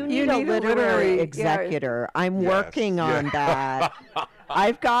really You do. need, need a a literary literary- yeah. executor. I'm Yes, working on that.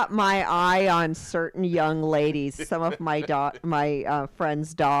 I've got my eye on certain young ladies, some of my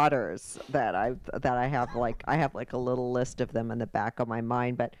friends' daughters that I have like a little list of them in the back of my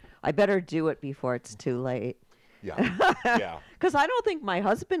mind, but I better do it before it's too late. Yeah, yeah. Because I don't think my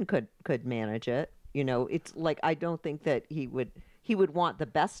husband could manage it. You know, it's like I don't think that he would want the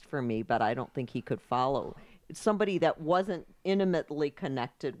best for me, but I don't think he could follow. It's somebody that wasn't intimately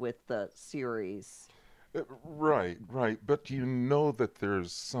connected with the series. Right, right. But you know that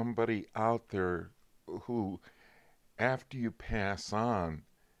there's somebody out there who, after you pass on,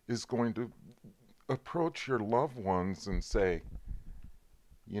 is going to approach your loved ones and say,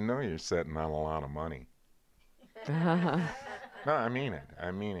 you know, you're setting out a lot of money. No, I mean it.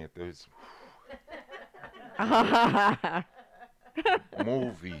 I mean it. There's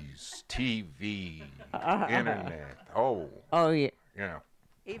movies, TV, internet. Oh, Oh yeah. yeah.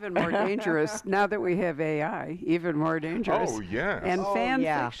 even more dangerous now that we have AI. Even more dangerous. Oh, yes. And Oh, fan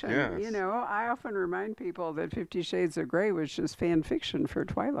yeah. fiction. Yes. You know, I often remind people that 50 Shades of Grey was just fan fiction for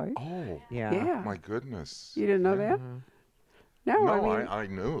Twilight. Oh, Yeah. Yeah. my goodness. You didn't know that? No, No, I mean, I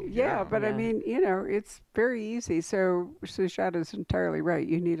knew. yeah, but I Yeah. mean, you know, it's very easy. So Sujata's entirely right.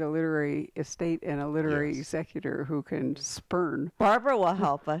 You need a literary estate and a literary Yes. executor who can spurn. Barbara will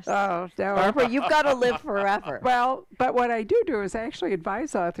help us. Oh, no. Barbara, you've got to live forever. Well, but what I do is I actually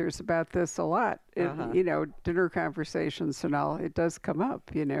advise authors about this a lot. Uh-huh. You know, dinner conversations and all, it does come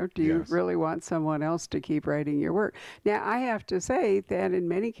up, you know. Do you Yes. really want someone else to keep writing your work? Now, I have to say that in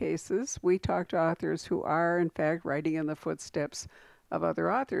many cases, we talk to authors who are, in fact, writing in the footsteps of other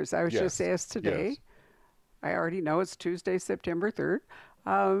authors. I was just Yes, asked today, yes. I already know it's Tuesday, September 3rd,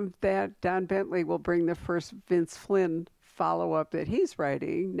 that Don Bentley will bring the first Vince Flynn follow-up that he's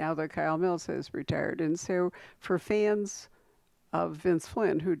writing now that Kyle Mills has retired. And so for fans of Vince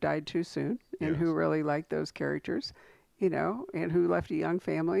Flynn, who died too soon and who Yes. really liked those characters, you know, and who left a young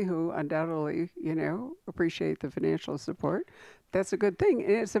family who undoubtedly, you know, appreciate the financial support, that's a good thing.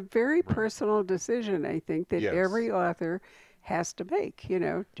 And it's a very personal decision, I think, that Yes. every author has to make. You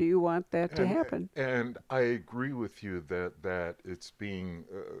know, do you want that to happen? And I agree with you that it's being,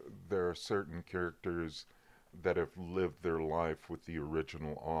 there are certain characters that have lived their life with the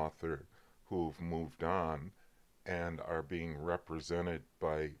original author who've moved on and are being represented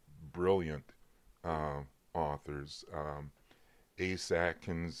by brilliant authors. Ace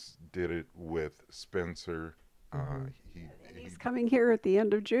Atkins did it with Spencer. He's coming here at the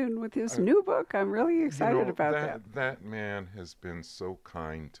end of June with his new book. I'm really excited you know, about that. That man has been so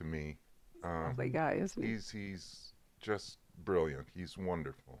kind to me. Lovely guy, isn't he? He's just brilliant. He's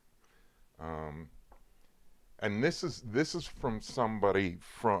wonderful. And this is from somebody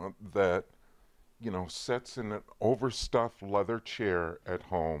from that, you know, sits in an overstuffed leather chair at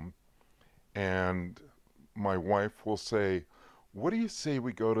home, and my wife will say, "What do you say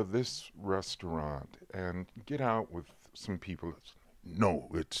we go to this restaurant and get out with some people?" No,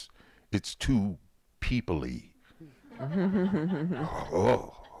 it's too peoply.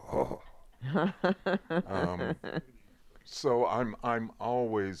 So I'm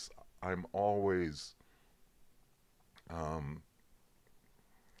always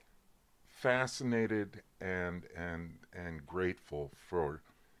fascinated and grateful for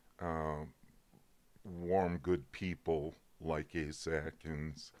warm, good people like Ace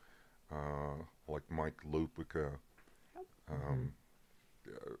Atkins, like Mike Lupica,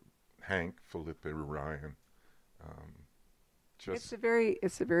 Hank Felipe Ryan. It's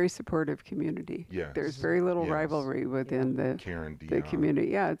a very supportive community. Yes, There's very little yes. rivalry within Karen the Dion. community.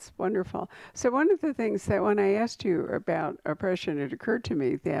 Yeah, it's wonderful. So one of the things that when I asked you about oppression, it occurred to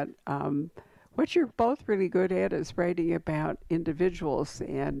me that what you're both really good at is writing about individuals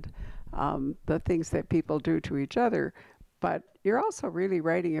and the things that people do to each other, but you're also really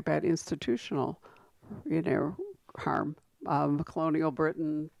writing about institutional, you know, harm, colonial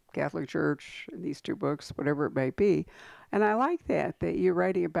Britain, Catholic Church, in these two books, whatever it might be. And I like that you're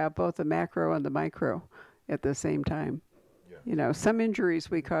writing about both the macro and the micro at the same time. Yeah. You know, some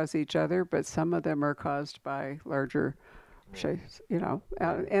injuries we cause each other, but some of them are caused by larger shapes, you know.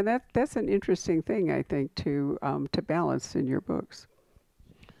 And that's an interesting thing, I think, to balance in your books.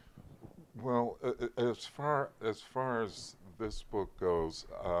 Well, as far as this book goes,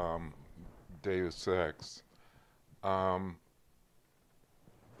 Deus Ex,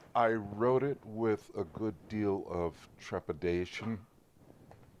 I wrote it with a good deal of trepidation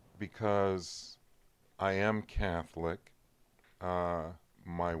because I am Catholic.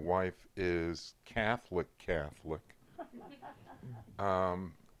 My wife is Catholic.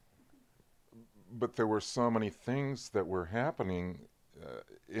 but there were so many things that were happening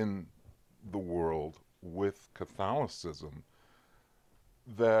in the world with Catholicism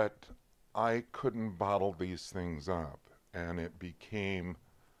that I couldn't bottle these things up, and it became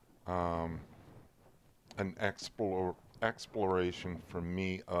an exploration for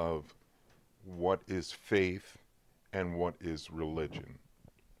me of what is faith and what is religion.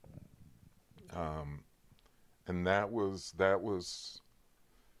 And that was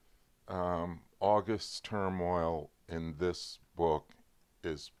August's turmoil in this book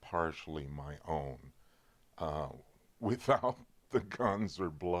is partially my own, without the guns or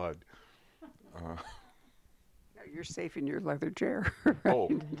blood. You're safe in your leather chair. Oh,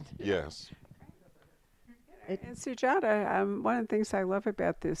 yes. And Sujata, one of the things I love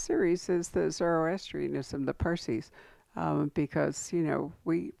about this series is the Zoroastrianism, the Parsis, because, you know,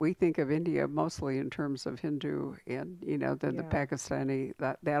 we think of India mostly in terms of Hindu and, you know, the Pakistani,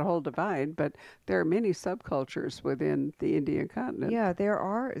 that whole divide, but there are many subcultures within the Indian continent. Yeah, there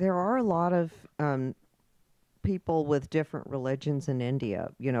are a lot of people with different religions in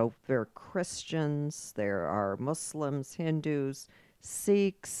India. You know, there are Christians, there are Muslims, Hindus,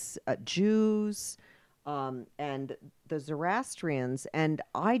 Sikhs, Jews, and the Zoroastrians. And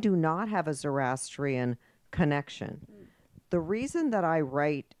I do not have a Zoroastrian connection. The reason that I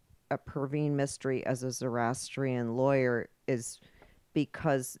write a Perveen mystery as a Zoroastrian lawyer is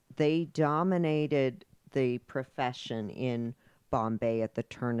because they dominated the profession in Bombay at the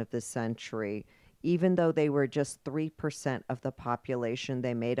turn of the century. Even though they were just 3% of the population,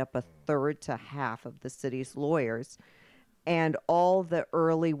 they made up a third to half of the city's lawyers. And all the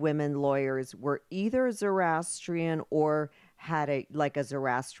early women lawyers were either Zoroastrian or had a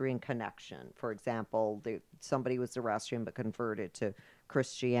Zoroastrian connection. For example, somebody was Zoroastrian but converted to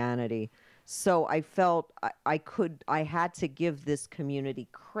Christianity. So I felt I had to give this community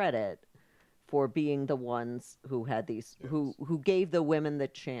credit for being the ones who had these, who gave the women the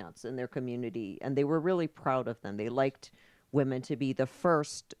chance in their community, and they were really proud of them. They liked women to be the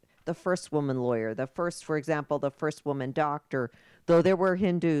first woman lawyer, for example, the first woman doctor, though there were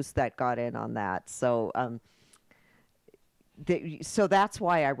Hindus that got in on that. So, so that's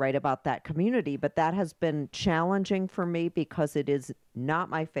why I write about that community, but that has been challenging for me because it is not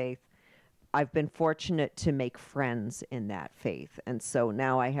my faith. I've been fortunate to make friends in that faith. And so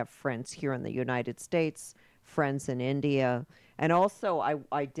now I have friends here in the United States, friends in India. And also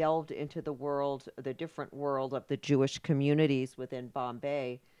I delved into the different world of the Jewish communities within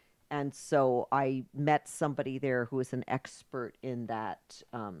Bombay. And so I met somebody there who is an expert in that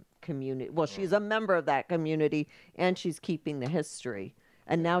community. Well, she's a member of that community, and she's keeping the history.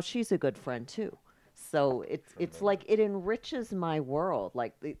 And now she's a good friend, too. So it's like it enriches my world.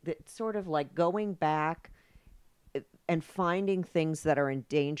 Like it's sort of like going back and finding things that are in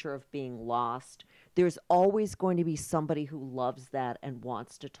danger of being lost. There's always going to be somebody who loves that and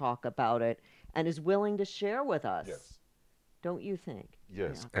wants to talk about it and is willing to share with us. Yes. Don't you think?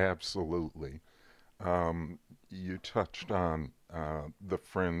 Yes, absolutely. You touched on the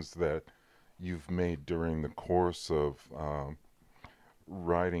friends that you've made during the course of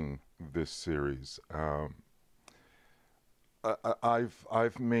writing this series.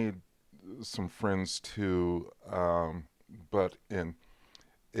 I've made some friends too, but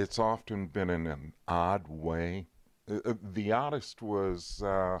it's often been in an odd way. The oddest was,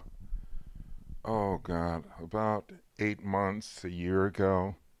 oh God, about 8 months, a year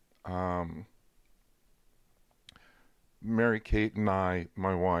ago. Mary Kate and I,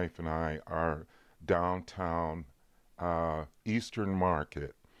 my wife and I, are downtown Eastern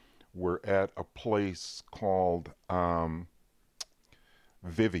Market. We're at a place called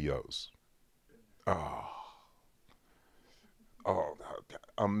Vivio's. A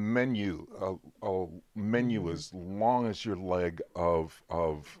menu as long as your leg of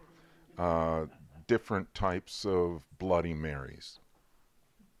different types of Bloody Marys.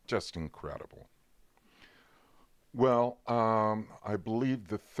 Just incredible. Well, I believe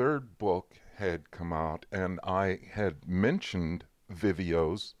the third book had come out, and I had mentioned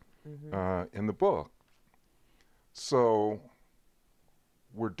Vivio's in the book. So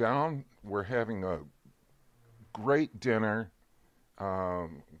we're having a great dinner,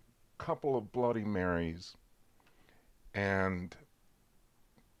 couple of Bloody Marys, and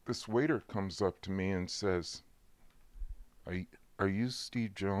this waiter comes up to me and says, are you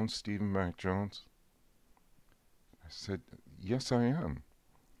Steve Jones, Stephen Mack Jones? I said, yes, I am.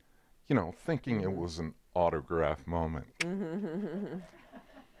 You know, thinking it was an autograph moment.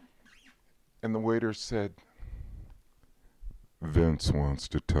 And the waiter said, Vince wants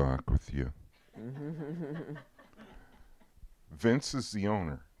to talk with you. Vince is the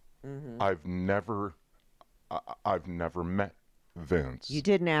owner. I've never, I've never met Vince. You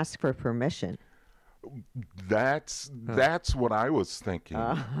didn't ask for permission. That's what I was thinking.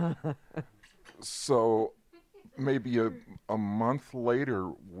 So maybe a month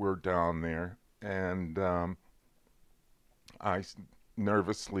later, we're down there, and I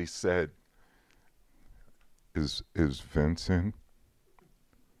nervously said, "Is Vince in?"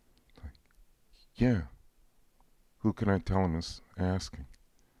 Like, yeah. Who can I tell him is asking?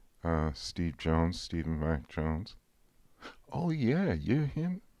 Steve Jones, Stephen Mack Jones. Oh yeah, you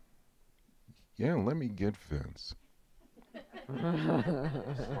him? Yeah, let me get Vince. It's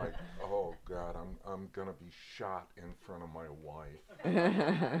like, oh God, I'm gonna be shot in front of my wife.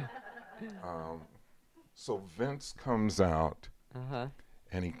 So Vince comes out,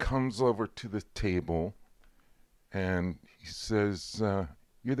 and he comes over to the table, and he says,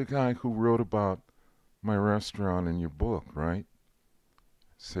 "You're the guy who wrote about my restaurant in your book, right?"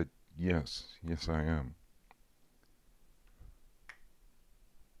 I said, yes, I am.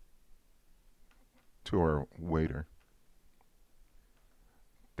 To our waiter,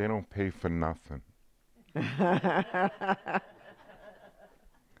 they don't pay for nothing.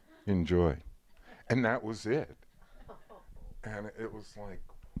 Enjoy. And that was it. And it was like,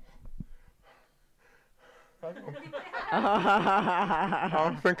 I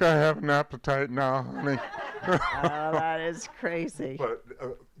don't think I have an appetite now, honey. Oh, that is crazy. But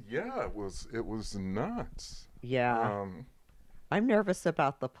yeah, it was nuts. Yeah. I'm nervous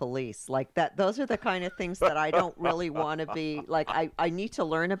about the police. Like that, those are the kind of things that I don't really want to be like. I need to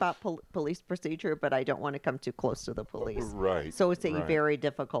learn about police procedure, but I don't want to come too close to the police. Right. So it's a right. very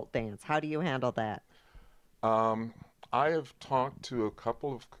difficult dance. How do you handle that? I have talked to a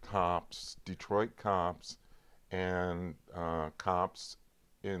couple of cops, Detroit cops, and cops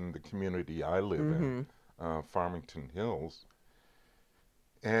in the community I live in, Farmington Hills.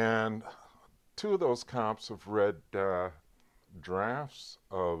 And two of those cops have read drafts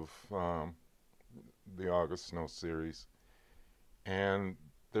of the August Snow series, and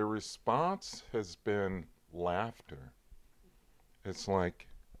their response has been laughter. It's like,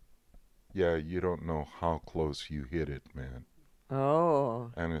 yeah, you don't know how close you hit it, man.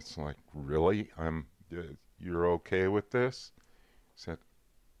 Oh. And it's like, really? You're okay with this? He said,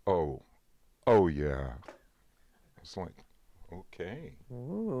 oh yeah. It's like, okay.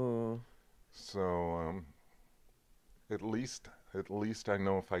 Ooh. So at least I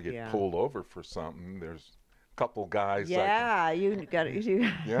know if I get Yeah. pulled over for something, there's a couple guys. Yeah, you got it.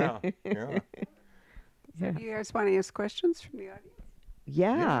 Yeah. So do you guys want to ask questions from the audience?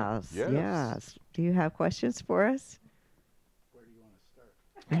 Yes, Yes. yes. Do you have questions for us? Where do you want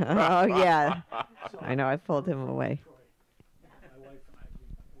to start? Oh, yeah. I know. I pulled him away. My wife and I,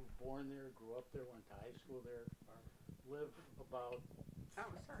 we were born there, grew up there, went to high school there, live about, Oh,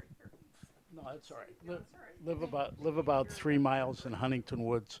 sorry. no, that's all right. Live about 3 miles in Huntington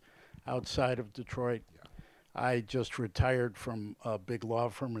Woods, outside of Detroit. I just retired from a big law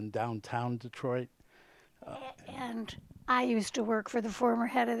firm in downtown Detroit. And I used to work for the former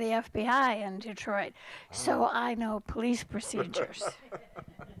head of the FBI in Detroit, so I know police procedures.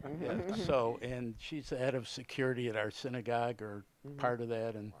 Yeah, so, and she's the head of security at our synagogue, or part of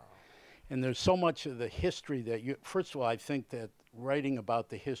that, and there's so much of the history that you. First of all, I think that writing about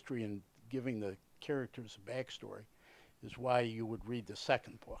the history and giving the characters a backstory is why you would read the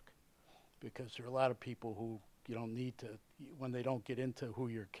second book, because there are a lot of people who you don't need to, when they don't get into who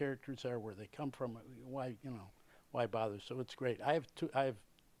your characters are, where they come from, why bother? So it's great. I have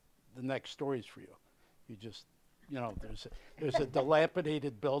the next stories for you. You just, there's a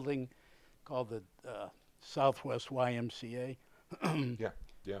dilapidated building called the Southwest YMCA. Yeah.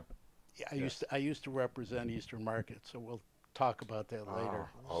 Yeah, I used to represent Eastern Market, so we'll talk about that later.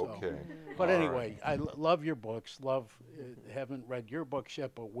 Okay. But anyway, I love your books. Haven't read your books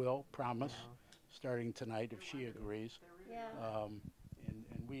yet, but will, promise, starting tonight if she agrees. Yeah.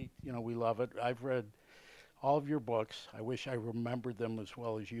 And we love it. I've read all of your books. I wish I remembered them as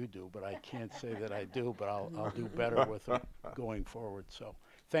well as you do, but I can't say that I do, but I'll do better with them going forward. So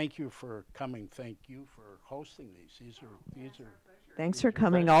thank you for coming. Thank you for hosting these. These are Thanks for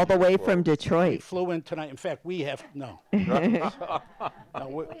coming all the way from we Detroit. flew in tonight. In fact, we have no. We spend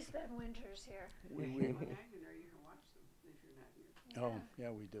winters here. Oh, yeah,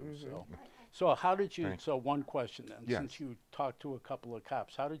 we do. So how did you? Thanks. So one question then, Yes. since you talked to a couple of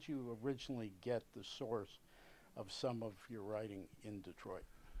cops, how did you originally get the source of some of your writing in Detroit?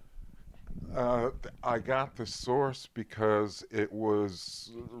 I got the source because it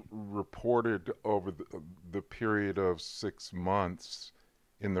was reported over the period of 6 months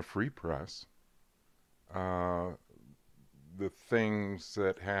in the Free Press. the things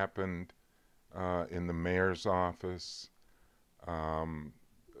that happened in the mayor's office.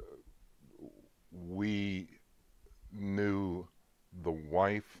 We knew the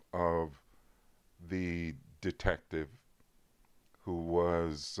wife of the detective, who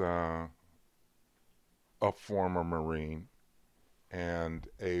was a former Marine and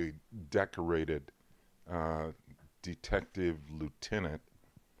a decorated detective lieutenant,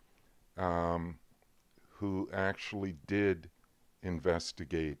 who actually did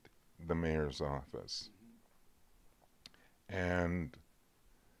investigate the mayor's office. And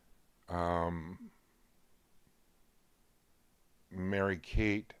Mary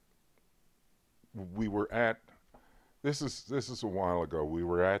Kate, we were at, this is a while ago, we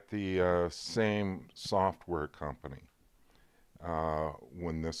were at the same software company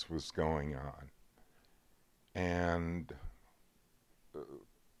when this was going on. And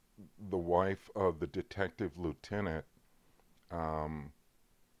the wife of the detective lieutenant,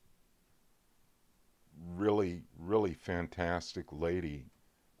 really fantastic lady,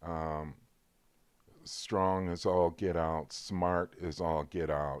 strong as all get out, smart as all get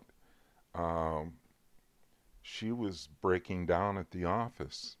out. She was breaking down at the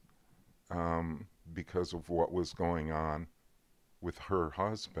office because of what was going on with her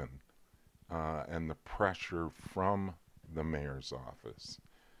husband and the pressure from the mayor's office.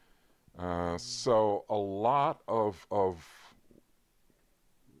 So a lot of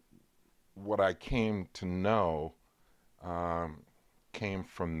what I came to know came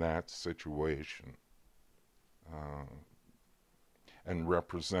from that situation and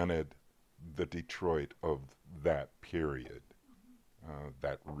represented the Detroit of that period,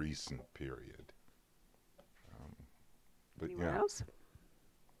 that recent period. But Anyone yeah. else?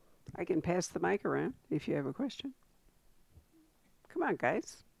 I can pass the mic around if you have a question. Come on,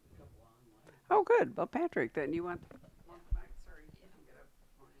 guys. Oh, good. Well, Patrick, then you want the mic? Sorry, you can get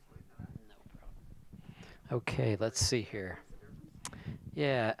up. Okay, let's see here.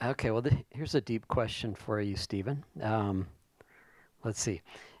 Yeah, okay, well, here's a deep question for you, Stephen. Let's see.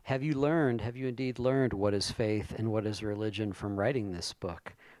 Have you indeed learned what is faith and what is religion from writing this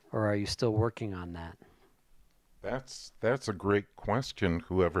book? Or are you still working on that? That's a great question,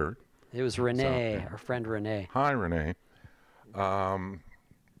 whoever. It was Renee, our friend Renee. Hi, Renee.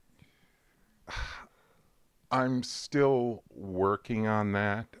 I'm still working on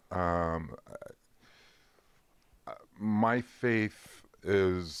that. My faith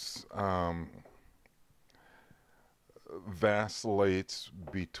is vacillates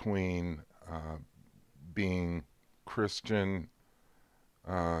between being Christian,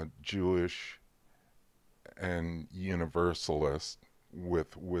 Jewish, and Universalist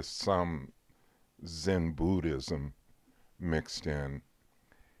with some Zen Buddhism mixed in.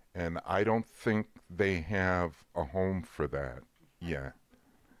 And I don't think they have a home for that yet.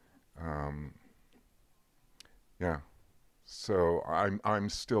 Yeah. So I'm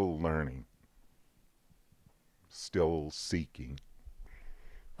still learning, still seeking.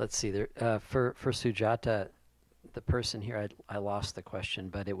 Let's see. There, for Sujata, the person here, I lost the question,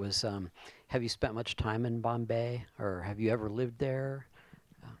 but it was, have you spent much time in Bombay, or have you ever lived there?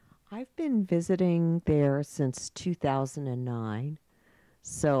 I've been visiting there since 2009,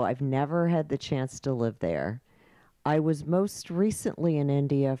 so I've never had the chance to live there. I was most recently in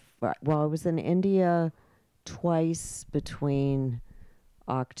India. I was in India twice between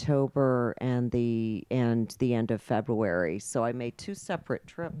October and the end of February. So I made two separate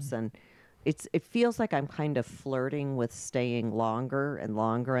trips, and it feels like I'm kind of flirting with staying longer and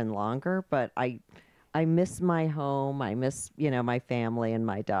longer and longer. But I miss my home. I miss my family and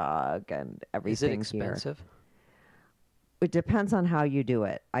my dog and everything. Is it expensive? Here. It depends on how you do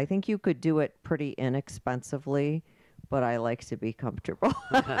it. I think you could do it pretty inexpensively, but I like to be comfortable.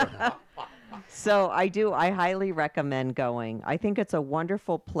 So I highly recommend going. I think it's a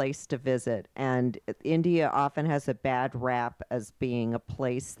wonderful place to visit, and India often has a bad rap as being a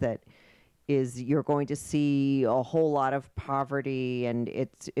place that you're going to see a whole lot of poverty, and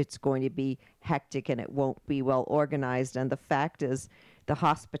it's going to be hectic, and it won't be well organized. And the fact is, the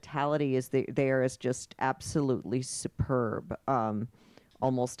hospitality there is just absolutely superb.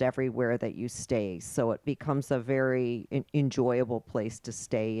 Almost everywhere that you stay. So it becomes a very enjoyable place to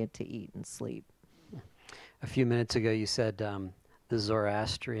stay and to eat and sleep. A few minutes ago, you said the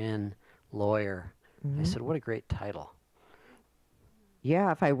Zoroastrian lawyer. I said, what a great title.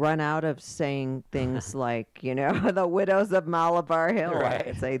 Yeah, if I run out of saying things like, the widows of Malabar Hill, I Right.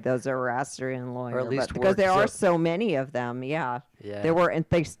 could say the Zoroastrian lawyer. Or at least because there worked are so many of them, yeah. Yeah. There were, and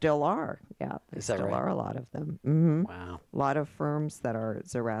they still are. Yeah, they Is that still right? are a lot of them. Mm-hmm. Wow. A lot of firms that are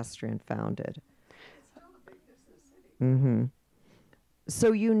Zoroastrian founded. It's still a big business city. Mm-hmm.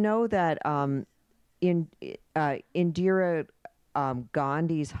 So you know that Indira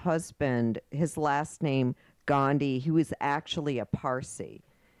Gandhi's husband, his last name Gandhi, he was actually a Parsi,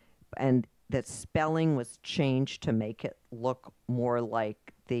 and that spelling was changed to make it look more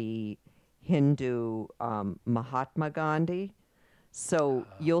like the Hindu Mahatma Gandhi. So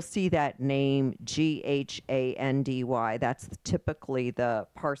you'll see that name Ghandy. That's typically the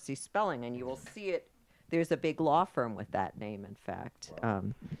Parsi spelling, and you will see it. There's a big law firm with that name, in fact.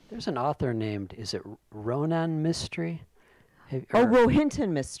 There's an author named, is it Ronan Mystery?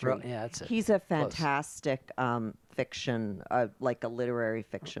 Rohinton Mystery. Yeah, that's it. He's a Close. fantastic fiction, like a literary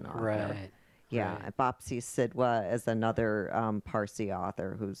fiction author. Right. Yeah, right. Bapsi Sidhwa is another Parsi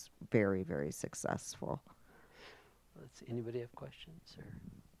author who's very, very successful. Let's see, anybody have questions or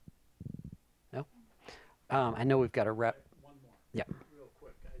no? I know we've got a rep. One more. Yeah. Real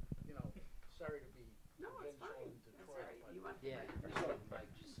quick. Sorry to be provincial in Detroit, but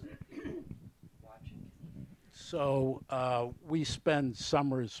so we spend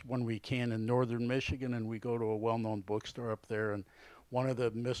summers when we can in northern Michigan, and we go to a well-known bookstore up there, and one of the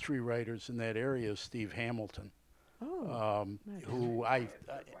mystery writers in that area is Steve Hamilton, Nice. who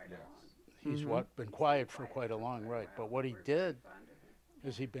he's been quiet for quite a long, right? But what he did,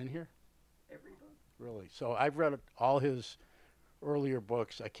 has he been here? Every book. Really? So I've read all his earlier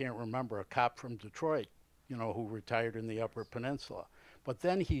books. I can't remember, A Cop from Detroit, who retired in the Upper Peninsula. But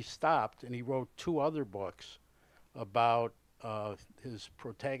then he stopped and he wrote 2 other books about his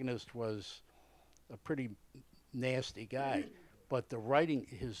protagonist was a pretty nasty guy. But the writing,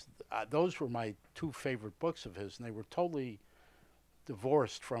 those were my 2 favorite books of his, and they were totally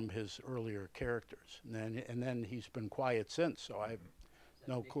divorced from his earlier characters. And then he's been quiet since, so I have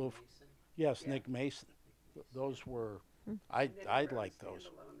no clue. Yes, Nick Mason. Those were, I like those.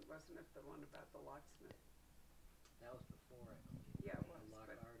 Standalone, wasn't it the one about the locksmith? That was before, Yeah, it was. Lock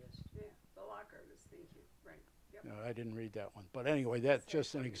but- Artist. Yeah, the lock artist. Thank you. Right. Yep. No, I didn't read that one. But anyway, that's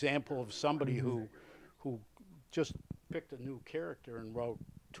just an example of somebody who just picked a new character and wrote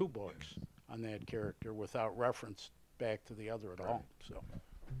 2 books on that character without reference back to the other at all. So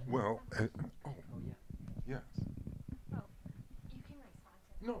Well, Oh, yeah. yes. You can respond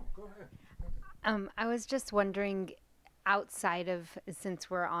to No, go ahead. I was just wondering, outside of, since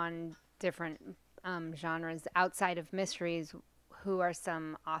we're on different genres, outside of mysteries, who are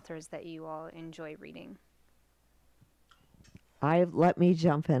some authors that you all enjoy reading? Let me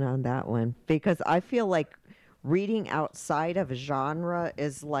jump in on that one because I feel like reading outside of a genre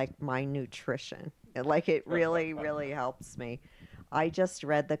is like my nutrition. Like it really, really helps me. I just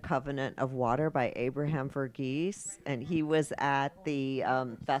read The Covenant of Water by Abraham Verghese, and he was at the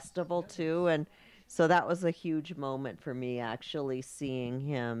festival too, and so that was a huge moment for me, actually seeing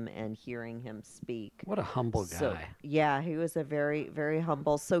him and hearing him speak. What a humble So, guy. yeah, he was a very, very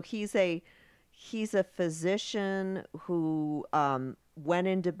humble. So he's a physician who went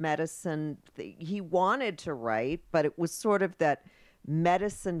into medicine. He wanted to write, but it was sort of that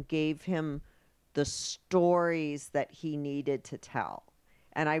medicine gave him the stories that he needed to tell.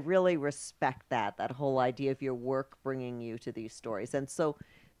 And I really respect that whole idea of your work bringing you to these stories. And so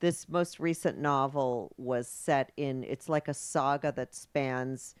this most recent novel was set in, it's like a saga that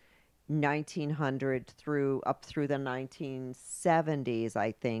spans 1900 up through the 1970s,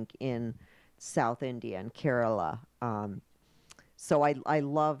 I think, in South India and Kerala. So I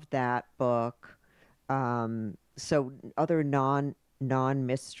love that book. So other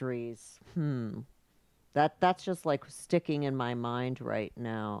non-mysteries, that's just like sticking in my mind right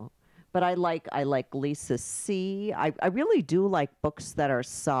now. But I like Lisa C. I really do like books that are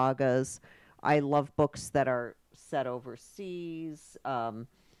sagas. I love books that are set overseas.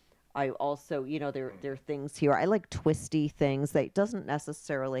 I also, there are things here. I like twisty things. That doesn't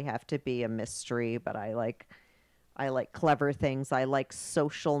necessarily have to be a mystery, but I like clever things. I like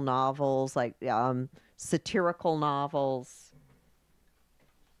social novels, like satirical novels.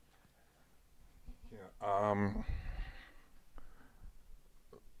 Yeah.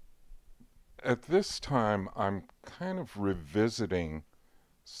 At this time, I'm kind of revisiting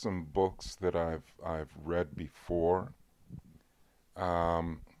some books that I've read before.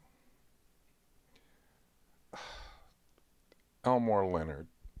 Elmore Leonard,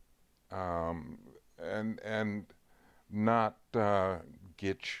 and not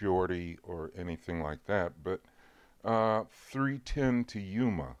Get Shorty or anything like that, but 3:10 to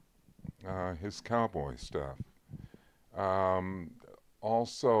Yuma, his cowboy stuff.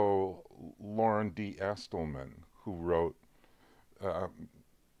 Also, Lauren D. Estelman, who wrote, the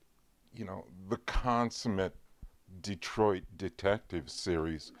consummate Detroit detective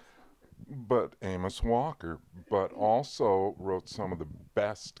series, but Amos Walker, but also wrote some of the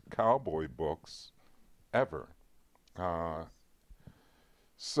best cowboy books ever. Uh,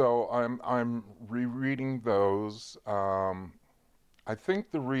 so I'm rereading those. I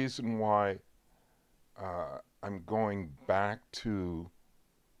think the reason why I'm going back to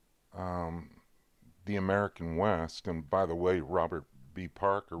the American West, and by the way, Robert B.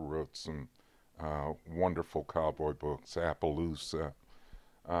 Parker wrote some wonderful cowboy books, Appaloosa.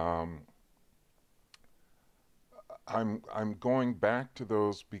 Um, I'm going back to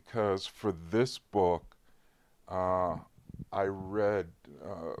those because for this book, I read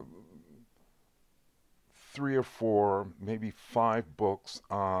 3 or 4, maybe 5 books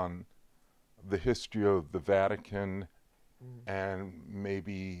on the history of the Vatican, and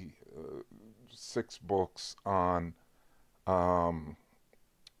maybe 6 books um, on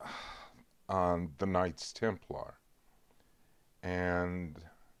the Knights Templar, and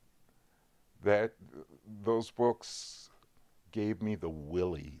those books gave me the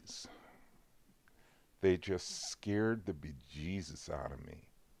willies. They just scared the bejesus out of me.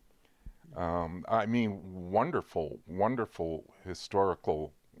 I mean, wonderful, wonderful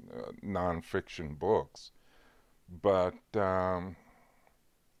historical nonfiction books, but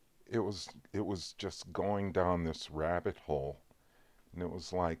it was just going down this rabbit hole, and it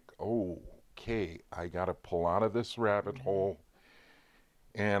was like, okay, I got to pull out of this rabbit hole,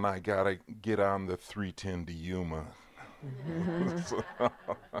 and I got to get on the 310 to Yuma.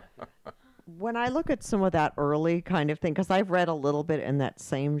 When I look at some of that early kind of thing, because I've read a little bit in that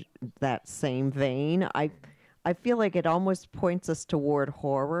same vein, I feel like it almost points us toward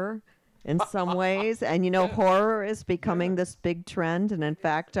horror in some ways. And horror is becoming this big trend. And in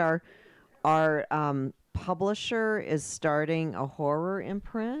fact, our publisher is starting a horror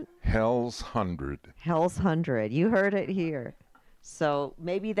imprint. Hell's 100. Hell's 100. You heard it here. So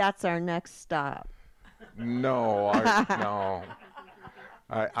maybe that's our next stop. No, no.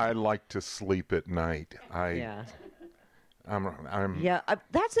 I like to sleep at night. Yeah. I'm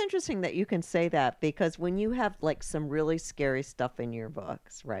That's interesting that you can say that, because when you have like some really scary stuff in your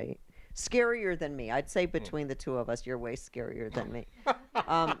books, right? Scarier than me. I'd say between the two of us, you're way scarier than me.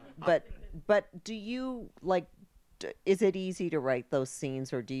 But do you is it easy to write those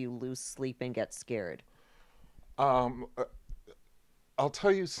scenes, or do you lose sleep and get scared? I'll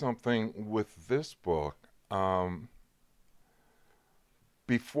tell you something with this book.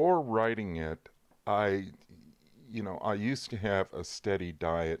 Before writing it, I used to have a steady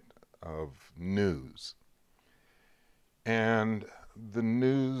diet of news. And the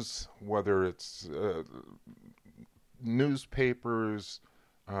news, whether it's newspapers,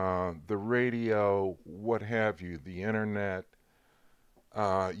 the radio, what have you, the internet,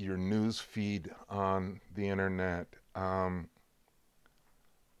 your news feed on the internet,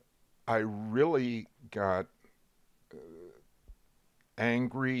 I really got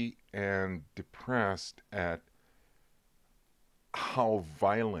angry and depressed at how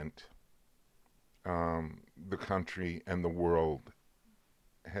violent the country and the world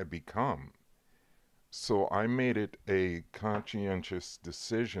had become. So I made it a conscientious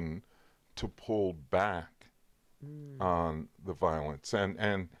decision to pull back on the violence.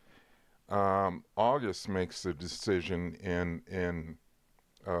 And August makes the decision in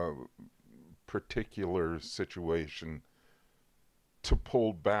a particular situation to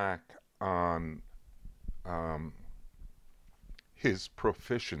pull back on his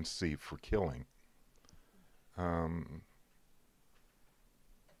proficiency for killing.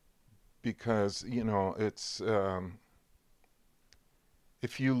 Because it's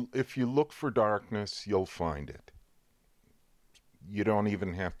if you look for darkness, you'll find it. You don't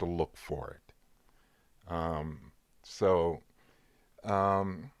even have to look for it.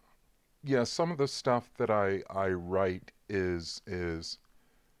 Yeah, some of the stuff that I write is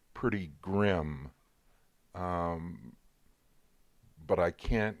pretty grim, but I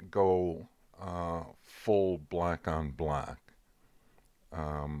can't go full black on black.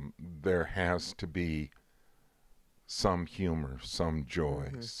 There has to be some humor, some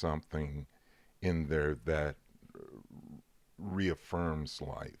joy, something in there that reaffirms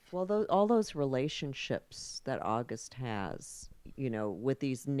life. Well, all those relationships that August has, with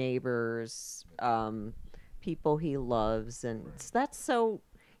these neighbors, people he loves, and that's so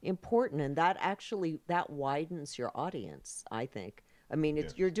important, and that widens your audience, I think. I mean,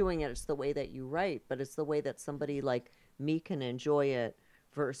 you're doing it, it's the way that you write, but it's the way that somebody like me can enjoy it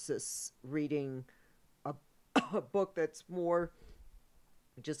versus reading a book that's more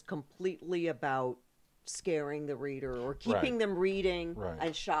just completely about scaring the reader or keeping them reading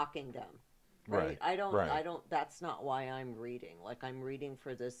and shocking them. Right. I don't, that's not why I'm reading. Like, I'm reading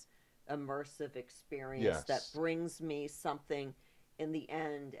for this immersive experience that Yes. brings me something in the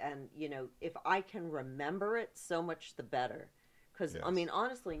end. And if I can remember it, so much the better. Because I Yes. mean,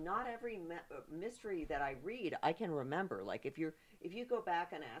 honestly, not every mystery that I read I can remember. Like if you go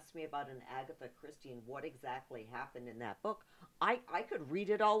back and ask me about an Agatha Christie and what exactly happened in that book, I could read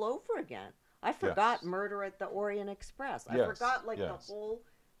it all over again. I forgot Yes. Murder at the Orient Express. I Yes, forgot the yes. whole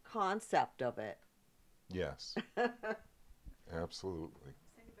concept of it. Yes. Absolutely.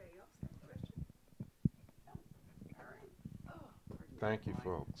 Anybody else have a question? No? All right. Oh, Thank you,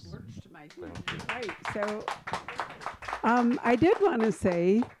 folks. lurch to my feet. Thank you. Right. So I did want to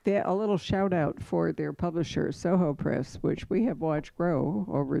say that a little shout out for their publisher, Soho Press, which we have watched grow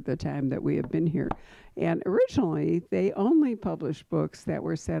over the time that we have been here. And originally, they only published books that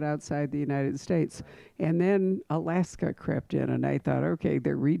were set outside the United States. And then Alaska crept in, and I thought, okay,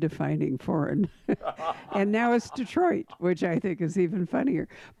 they're redefining foreign. And now it's Detroit, which I think is even funnier.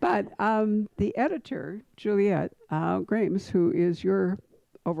 But the editor, Juliet Grames, who is your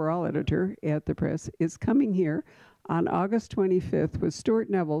overall editor at the press, is coming here on August 25th with Stuart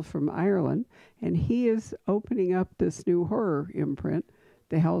Neville from Ireland, and he is opening up this new horror imprint,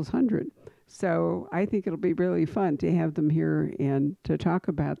 The Hell's 100. So I think it'll be really fun to have them here and to talk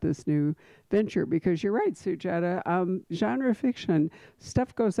about this new venture, because you're right, Sujata, genre fiction,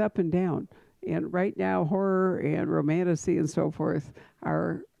 stuff goes up and down. And right now, horror and romantasy and so forth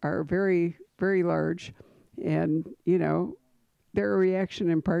are very, very large. And, they're a reaction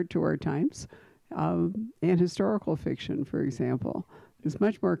in part to our times. And historical fiction, for example, is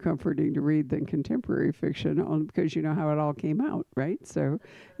much more comforting to read than contemporary fiction, only because you know how it all came out, right? So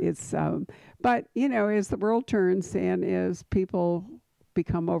it's, but as the world turns and as people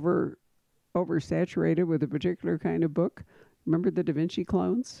become oversaturated with a particular kind of book, remember the Da Vinci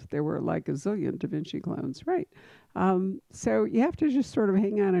clones? There were like a zillion Da Vinci clones, right? So you have to just sort of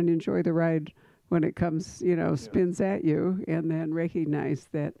hang on and enjoy the ride when it comes, spins at you, and then recognize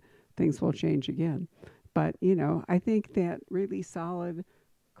that things will change again. But, I think that really solid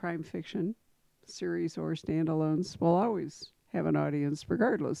crime fiction series or standalones will always have an audience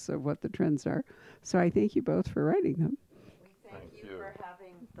regardless of what the trends are. So I thank you both for writing them. We thank Thank you you. for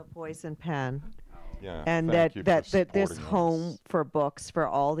having the poison pen. Yeah. And thank you that for this supporting home us. for books for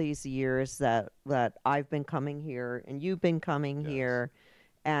all these years that I've been coming here and you've been coming Yes. here.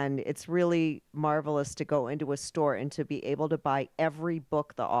 And it's really marvelous to go into a store and to be able to buy every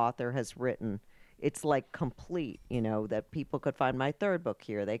book the author has written. It's like complete, that people could find my third book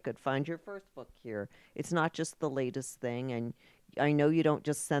here. They could find your first book here. It's not just the latest thing. And I know you don't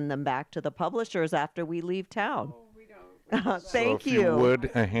just send them back to the publishers after we leave town. Oh, we don't. Thank So if you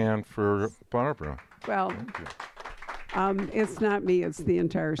would, a hand for Barbara. Well, Thank you. it's not me, it's the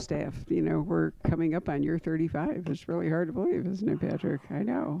entire staff. We're coming up on year 35. It's really hard to believe, isn't it, Patrick? I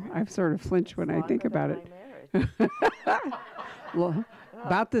know. I've sort of flinched when I think about it. Well,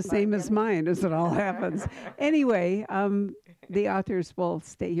 about the same as mine as it all happens. Anyway, the authors will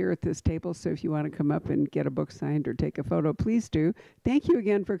stay here at this table, so if you want to come up and get a book signed or take a photo, please do. Thank you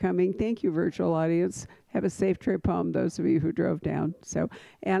again for coming. Thank you, virtual audience. Have a safe trip home, those of you who drove down.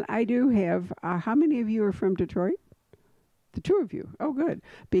 And I do have, how many of you are from Detroit? The two of you. Oh, good.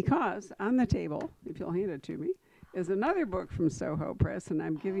 Because on the table, if you'll hand it to me, is another book from Soho Press, and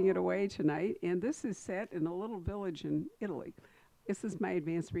I'm giving it away tonight. And this is set in a little village in Italy. This is my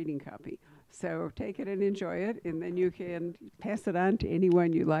advanced reading copy. So take it and enjoy it, and then you can pass it on to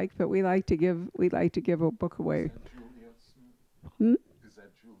anyone you like. But we like to give a book away. Hmm? Is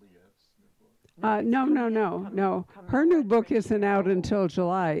that Juliet's new book? No. Her new book isn't out until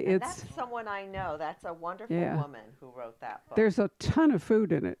July. That's someone I know. That's a wonderful woman who wrote that book. There's a ton of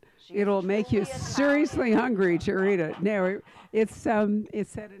food in it. It'll make you seriously hungry to read it. No, it's set in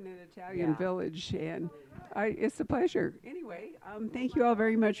an Italian village, and it's a pleasure. Anyway, thank you all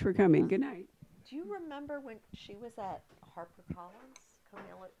very much for coming. Good night. Do you remember when she was at HarperCollins?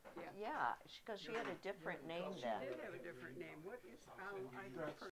 Camilla? Yeah, because she had a different name then. She did have a different name. What is